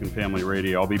on American Family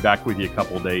Radio. I'll be back with you a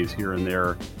couple of days here and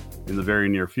there in the very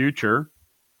near future.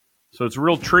 So it's a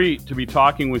real treat to be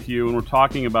talking with you, and we're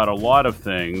talking about a lot of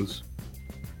things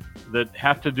that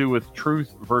have to do with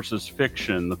truth versus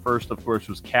fiction. The first, of course,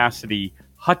 was Cassidy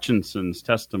Hutchinson's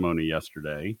testimony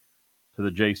yesterday to the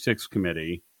J6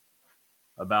 committee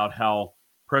about how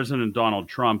President Donald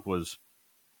Trump was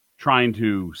trying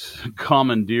to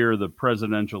commandeer the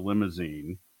presidential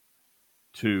limousine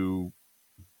to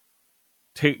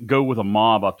go with a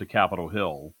mob up to Capitol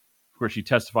Hill. Of course, he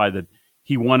testified that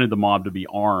he wanted the mob to be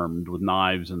armed with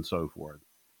knives and so forth.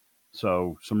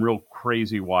 So some real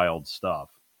crazy, wild stuff.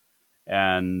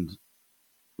 And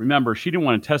remember, she didn't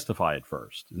want to testify at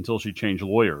first until she changed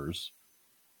lawyers,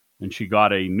 and she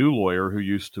got a new lawyer who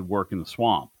used to work in the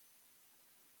swamp.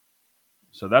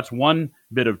 So that's one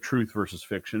bit of truth versus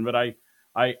fiction. But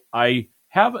I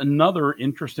have another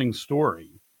interesting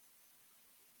story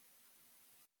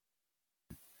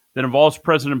that involves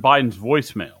President Biden's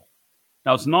voicemail.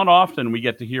 Now, it's not often we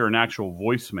get to hear an actual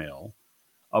voicemail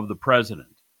of the president.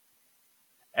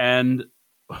 And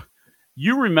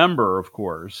you remember, of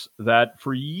course, that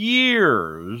for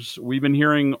years we've been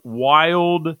hearing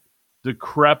wild,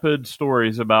 decrepit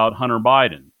stories about Hunter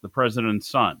Biden, the president's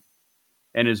son,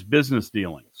 and his business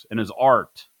dealings, and his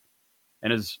art,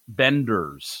 and his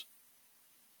benders.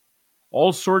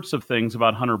 All sorts of things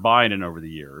about Hunter Biden over the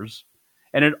years.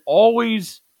 And it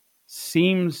always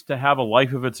seems to have a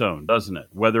life of its own, doesn't it?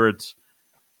 Whether it's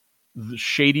the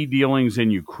shady dealings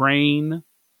in Ukraine,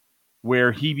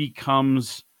 where he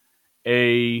becomes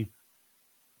a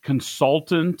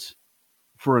consultant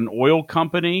for an oil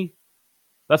company.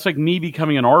 That's like me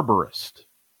becoming an arborist.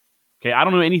 Okay, I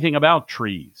don't know anything about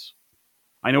trees.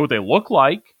 I know what they look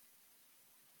like,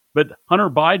 but Hunter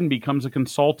Biden becomes a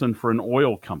consultant for an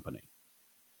oil company.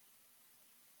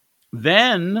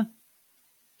 Then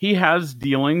he has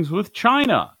dealings with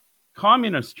China,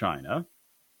 communist China.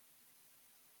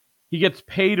 He gets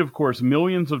paid, of course,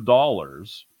 millions of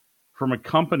dollars from a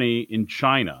company in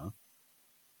China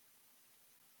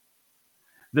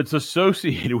that's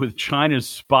associated with China's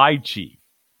spy chief.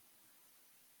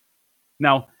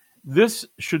 Now, this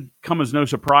should come as no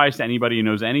surprise to anybody who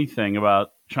knows anything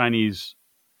about Chinese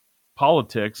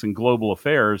politics and global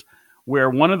affairs, where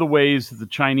one of the ways that the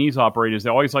Chinese operate is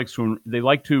they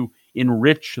like to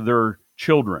enrich their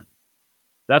children.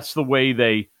 That's the way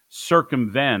they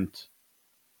circumvent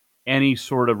any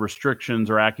sort of restrictions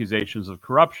or accusations of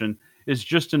corruption, is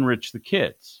just enrich the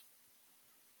kids.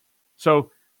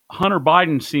 So Hunter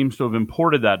Biden seems to have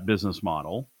imported that business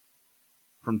model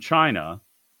from China.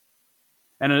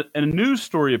 And a news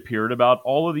story appeared about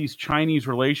all of these Chinese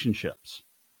relationships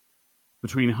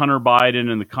between Hunter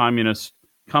Biden and the communist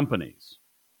companies.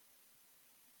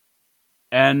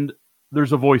 And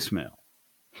there's a voicemail.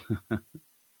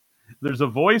 There's a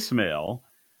voicemail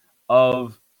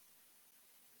of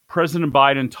President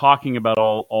Biden talking about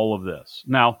all of this.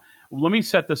 Now, let me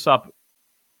set this up.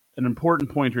 An important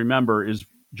point to remember is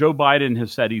Joe Biden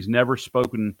has said he's never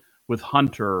spoken with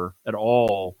Hunter at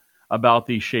all about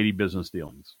these shady business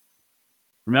dealings.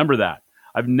 Remember that.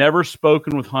 I've never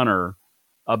spoken with Hunter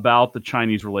about the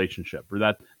Chinese relationship,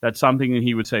 or that's something that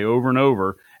he would say over and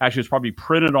over. Actually, it's probably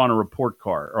printed on a report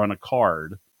card or on a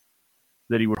card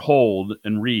that he would hold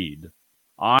and read.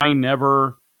 I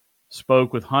never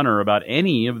spoke with Hunter about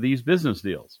any of these business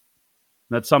deals.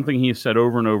 That's something he has said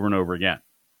over and over and over again.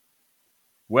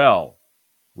 Well,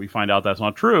 we find out that's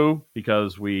not true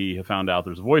because we have found out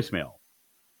there's a voicemail.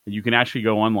 And you can actually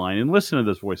go online and listen to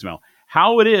this voicemail.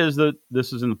 How it is that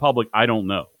this is in the public, I don't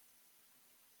know.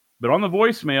 But on the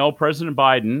voicemail, President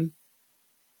Biden,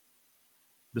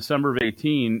 December of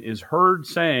 2018, is heard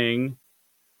saying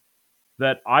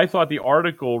that I thought the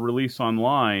article released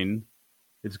online,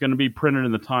 it's going to be printed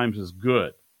in the Times, is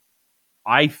good.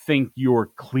 I think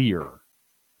you're clear,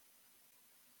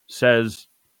 says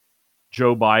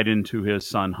Joe Biden to his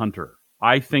son Hunter.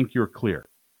 I think you're clear.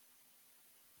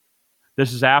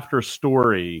 This is after a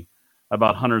story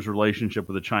about Hunter's relationship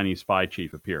with the Chinese spy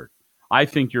chief appeared. I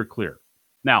think you're clear.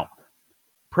 Now,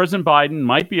 President Biden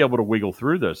might be able to wiggle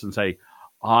through this and say,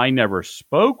 I never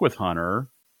spoke with Hunter.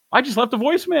 I just left a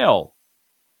voicemail.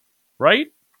 Right?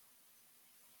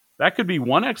 That could be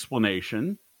one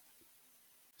explanation.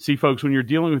 See, folks, when you're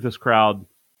dealing with this crowd,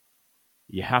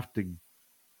 you have to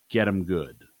get them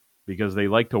good because they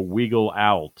like to wiggle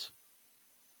out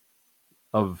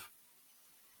of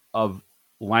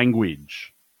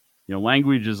language. You know,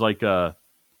 language is like a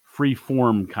free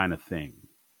form kind of thing.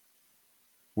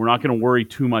 We're not going to worry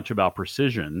too much about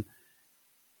precision.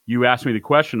 You asked me the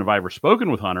question, have I ever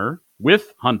spoken with Hunter?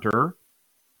 With Hunter,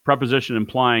 preposition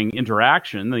implying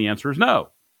interaction, the answer is no.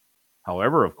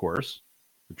 However, of course,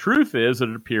 the truth is that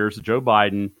it appears that Joe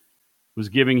Biden was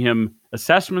giving him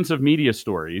assessments of media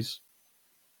stories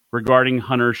regarding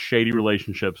Hunter's shady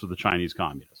relationships with the Chinese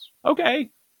communists.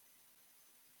 Okay.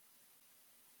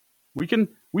 We can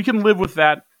live with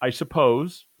that, I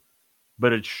suppose,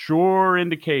 but it sure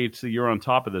indicates that you're on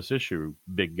top of this issue,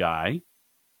 big guy.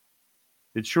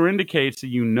 It sure indicates that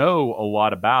you know a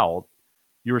lot about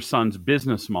your son's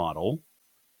business model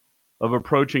of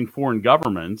approaching foreign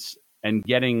governments and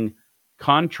getting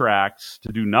contracts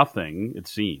to do nothing, it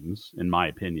seems, in my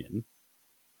opinion,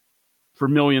 for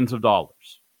millions of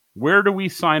dollars. Where do we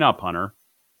sign up, Hunter?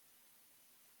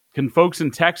 Can folks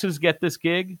in Texas get this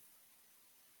gig?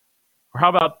 Or how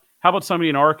about somebody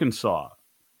in Arkansas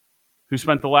who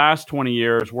spent the last 20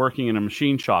 years working in a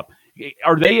machine shop?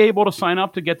 Are they able to sign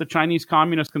up to get the Chinese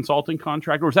Communist consulting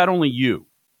contract, or is that only you?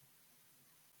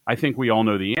 I think we all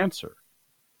know the answer,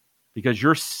 because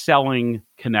you're selling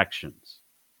connections.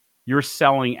 You're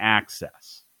selling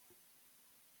access.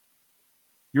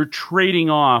 You're trading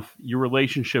off your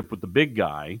relationship with the big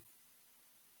guy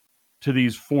to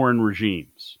these foreign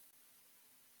regimes.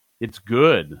 It's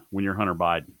good when you're Hunter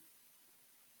Biden.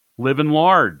 Living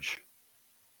large.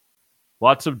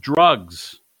 Lots of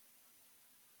drugs.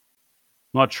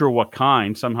 Not sure what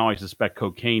kind. Somehow I suspect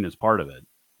cocaine is part of it.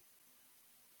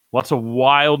 Lots of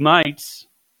wild nights.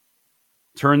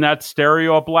 Turn that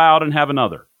stereo up loud and have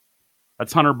another.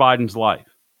 That's Hunter Biden's life.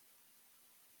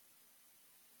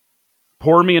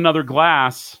 Pour me another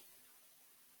glass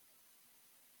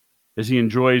as he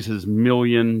enjoys his $1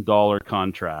 million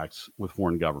contracts with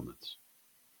foreign governments.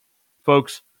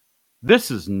 Folks,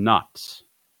 this is nuts.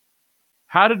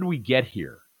 How did we get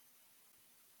here?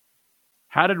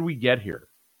 How did we get here?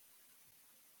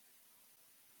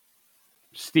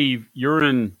 Steve, you're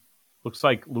in, looks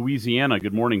like Louisiana.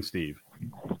 Good morning, Steve.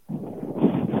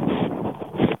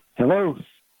 Hello.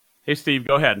 Hey, Steve,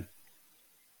 go ahead.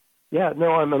 Yeah,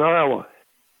 no, I'm in Iowa.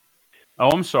 Oh,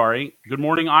 I'm sorry. Good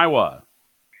morning, Iowa.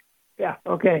 Yeah,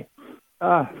 okay.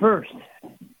 First,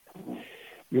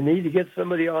 you need to get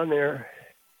somebody on there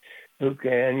who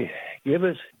can give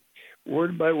us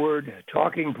word-by-word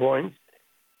talking points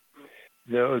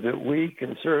so that we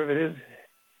conservatives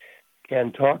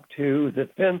can talk to the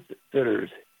fence sitters.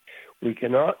 We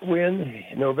cannot win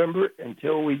in November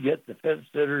until we get the fence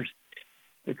sitters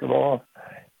to come off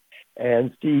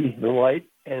and see the light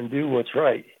and do what's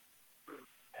right.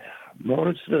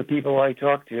 Most of the people I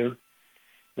talk to,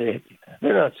 they're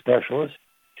not specialists.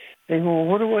 They go, well,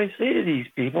 what do I say to these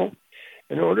people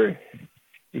in order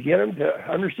to get them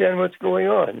to understand what's going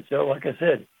on? So, like I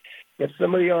said, get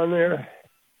somebody on there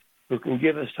who can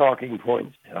give us talking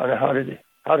points on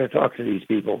how to talk to these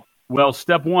people. Well,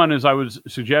 step one is I would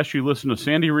suggest you listen to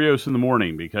Sandy Rios in the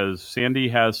morning, because Sandy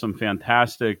has some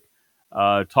fantastic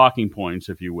talking points,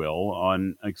 if you will,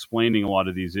 on explaining a lot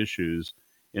of these issues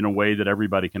in a way that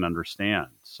everybody can understand.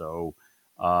 So,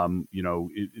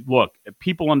 look,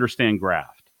 people understand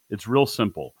graft. It's real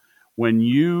simple. When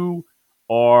you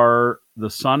are the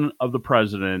son of the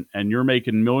president and you're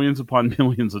making millions upon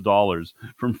millions of dollars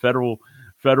from federal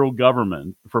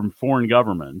government, from foreign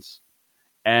governments,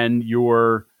 and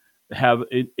have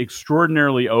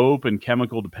extraordinarily open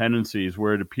chemical dependencies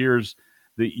where it appears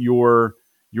that your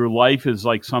life is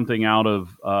like something out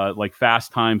of like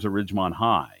Fast Times at Ridgemont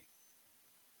High,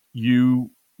 you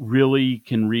really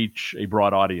can reach a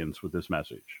broad audience with this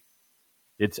message.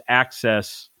 It's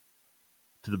access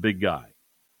to the big guy.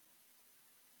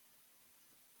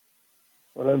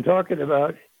 What I'm talking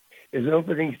about is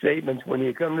opening statements when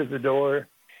you come to the door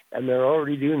and they're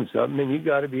already doing something, and you've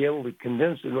got to be able to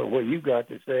convince them that what you've got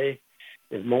to say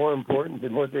is more important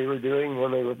than what they were doing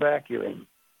when they were vacuuming.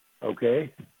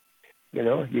 Okay?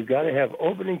 You've got to have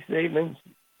opening statements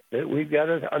that we've got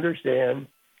to understand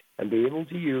and be able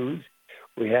to use.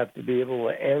 We have to be able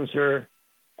to answer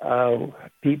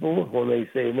people when they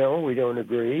say, no, we don't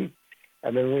agree.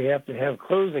 And then we have to have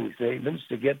closing statements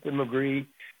to get them agree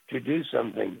to do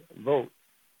something, vote.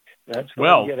 That's what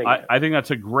I'm getting at. I think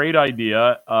that's a great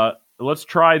idea. Let's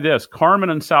try this. Carmen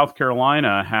in South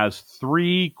Carolina has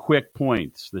 3 quick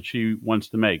points that she wants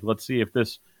to make. Let's see if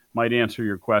this might answer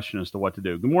your question as to what to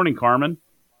do. Good morning, Carmen.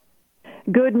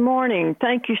 Good morning.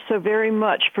 Thank you so very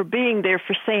much for being there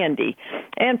for Sandy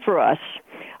and for us.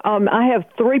 I have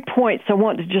 3 points. I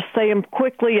want to just say them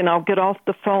quickly, and I'll get off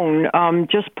the phone.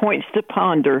 Just points to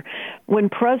ponder. When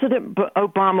President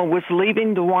Obama was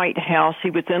leaving the White House, he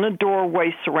was in a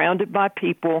doorway surrounded by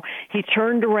people. He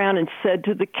turned around and said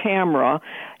to the camera,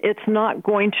 it's not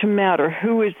going to matter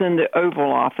who is in the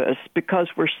Oval Office because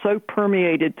we're so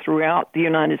permeated throughout the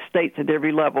United States at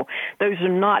every level. Those are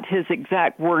not his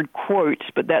exact word quotes,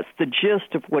 but that's the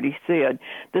gist of what he said.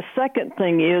 The second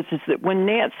thing is that when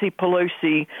Nancy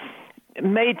Pelosi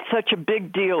made such a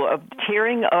big deal of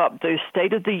tearing up the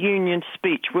State of the Union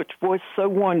speech, which was so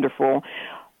wonderful,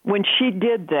 when she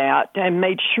did that and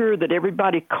made sure that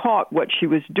everybody caught what she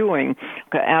was doing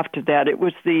after that. It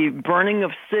was the burning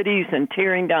of cities and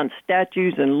tearing down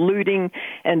statues and looting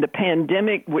and the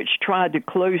pandemic, which tried to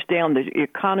close down the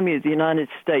economy of the United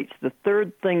States. The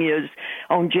third thing is,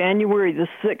 on January the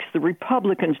 6th, the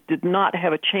Republicans did not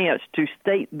have a chance to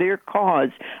state their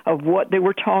cause of what they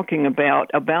were talking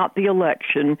about the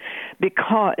election,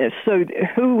 because so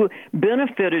who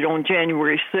benefited on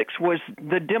January 6th was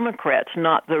the Democrats,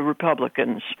 not the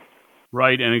Republicans.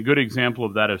 Right, and a good example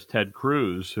of that is Ted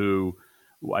Cruz, who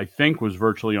I think was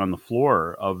virtually on the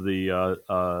floor of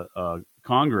the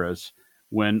Congress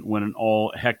when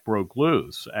all heck broke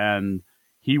loose, and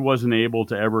he wasn't able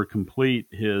to ever complete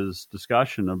his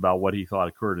discussion about what he thought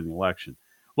occurred in the election.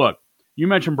 Look, you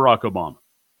mentioned Barack Obama.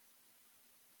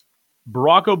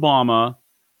 Barack Obama,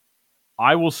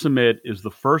 I will submit, is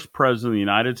the first president of the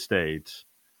United States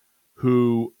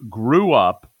who grew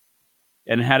up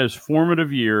and had his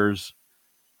formative years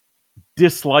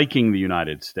disliking the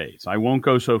United States. I won't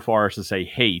go so far as to say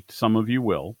hate. Some of you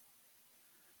will.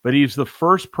 But he's the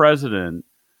first president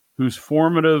whose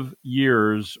formative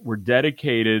years were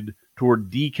dedicated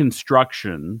toward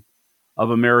deconstruction of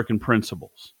American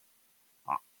principles.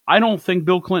 I don't think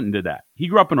Bill Clinton did that. He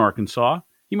grew up in Arkansas.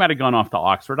 He might have gone off to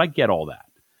Oxford. I get all that.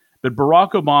 But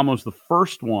Barack Obama was the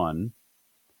first one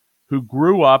who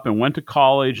grew up and went to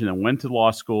college and then went to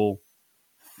law school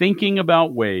thinking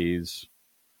about ways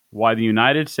why the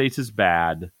United States is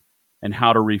bad and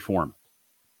how to reform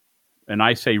it. And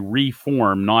I say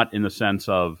reform not in the sense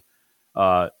of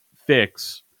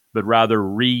fix, but rather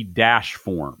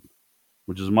re-form,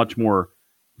 which is a much more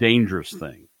dangerous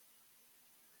thing.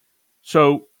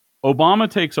 So Obama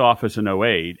takes office in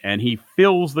 2008, and he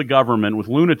fills the government with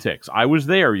lunatics. I was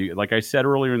there. Like I said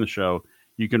earlier in the show,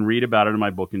 you can read about it in my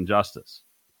book, Injustice.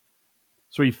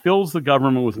 So he fills the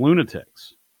government with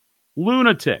lunatics.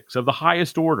 Lunatics of the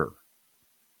highest order.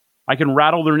 I can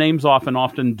rattle their names off and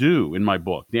often do in my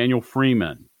book. Daniel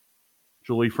Freeman,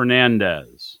 Julie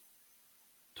Fernandez,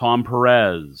 Tom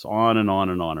Perez, on and on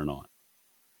and on and on.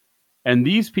 And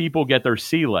these people get their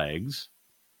sea legs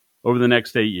over the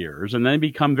next 8 years and then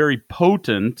become very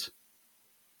potent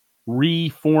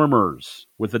reformers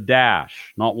with a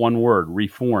dash, not one word,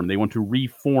 reform. They want to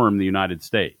reform the United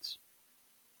States.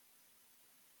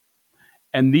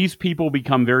 And these people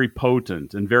become very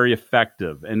potent and very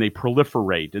effective, and they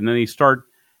proliferate. And then they start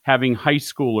having high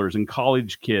schoolers and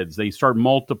college kids. They start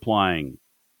multiplying.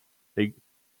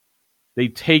 They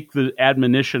take the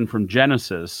admonition from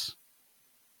Genesis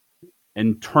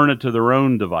and turn it to their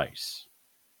own device.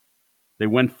 They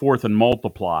went forth and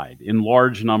multiplied in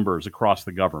large numbers across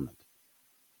the government.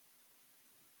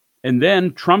 And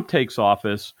then Trump takes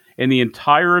office, and the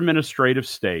entire administrative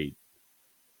state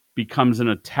becomes an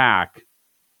attack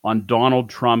on Donald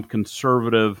Trump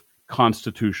conservative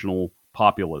constitutional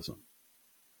populism.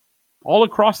 All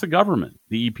across the government,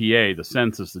 the EPA, the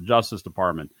Census, the Justice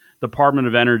Department, Department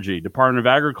of Energy, Department of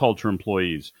Agriculture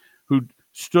employees who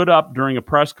stood up during a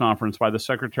press conference by the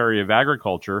Secretary of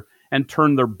Agriculture and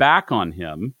turned their back on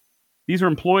him. These are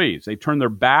employees. They turned their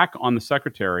back on the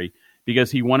Secretary because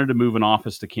he wanted to move an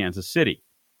office to Kansas City,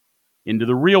 into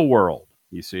the real world,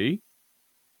 you see?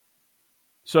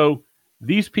 So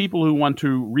these people who want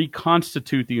to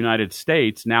reconstitute the United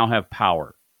States now have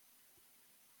power.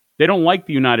 They don't like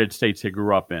the United States they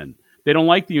grew up in. They don't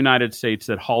like the United States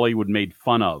that Hollywood made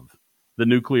fun of, the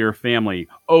nuclear family,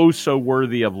 oh so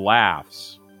worthy of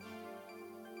laughs.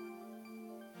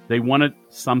 They wanted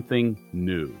something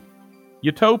new.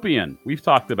 Utopian. We've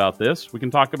talked about this. We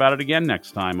can talk about it again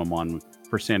next time I'm on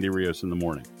for Sandy Rios in the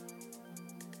morning.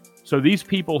 So these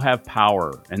people have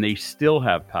power, and they still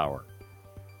have power.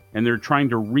 And they're trying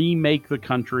to remake the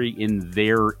country in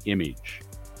their image.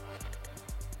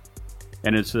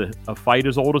 And it's a fight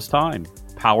as old as time.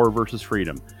 Power versus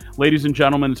freedom. Ladies and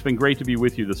gentlemen, it's been great to be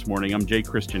with you this morning. I'm Jay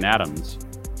Christian Adams.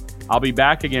 I'll be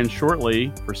back again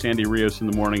shortly for Sandy Rios in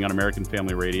the morning on American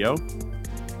Family Radio.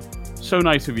 So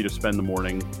nice of you to spend the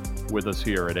morning with us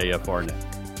here at AFRnet.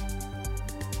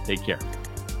 Take care.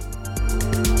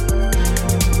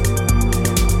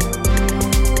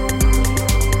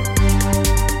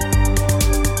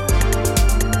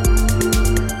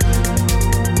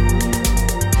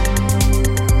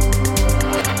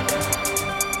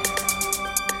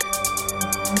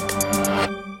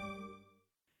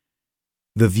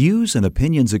 The views and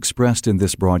opinions expressed in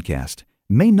this broadcast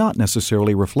may not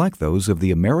necessarily reflect those of the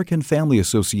American Family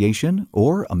Association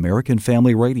or American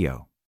Family Radio.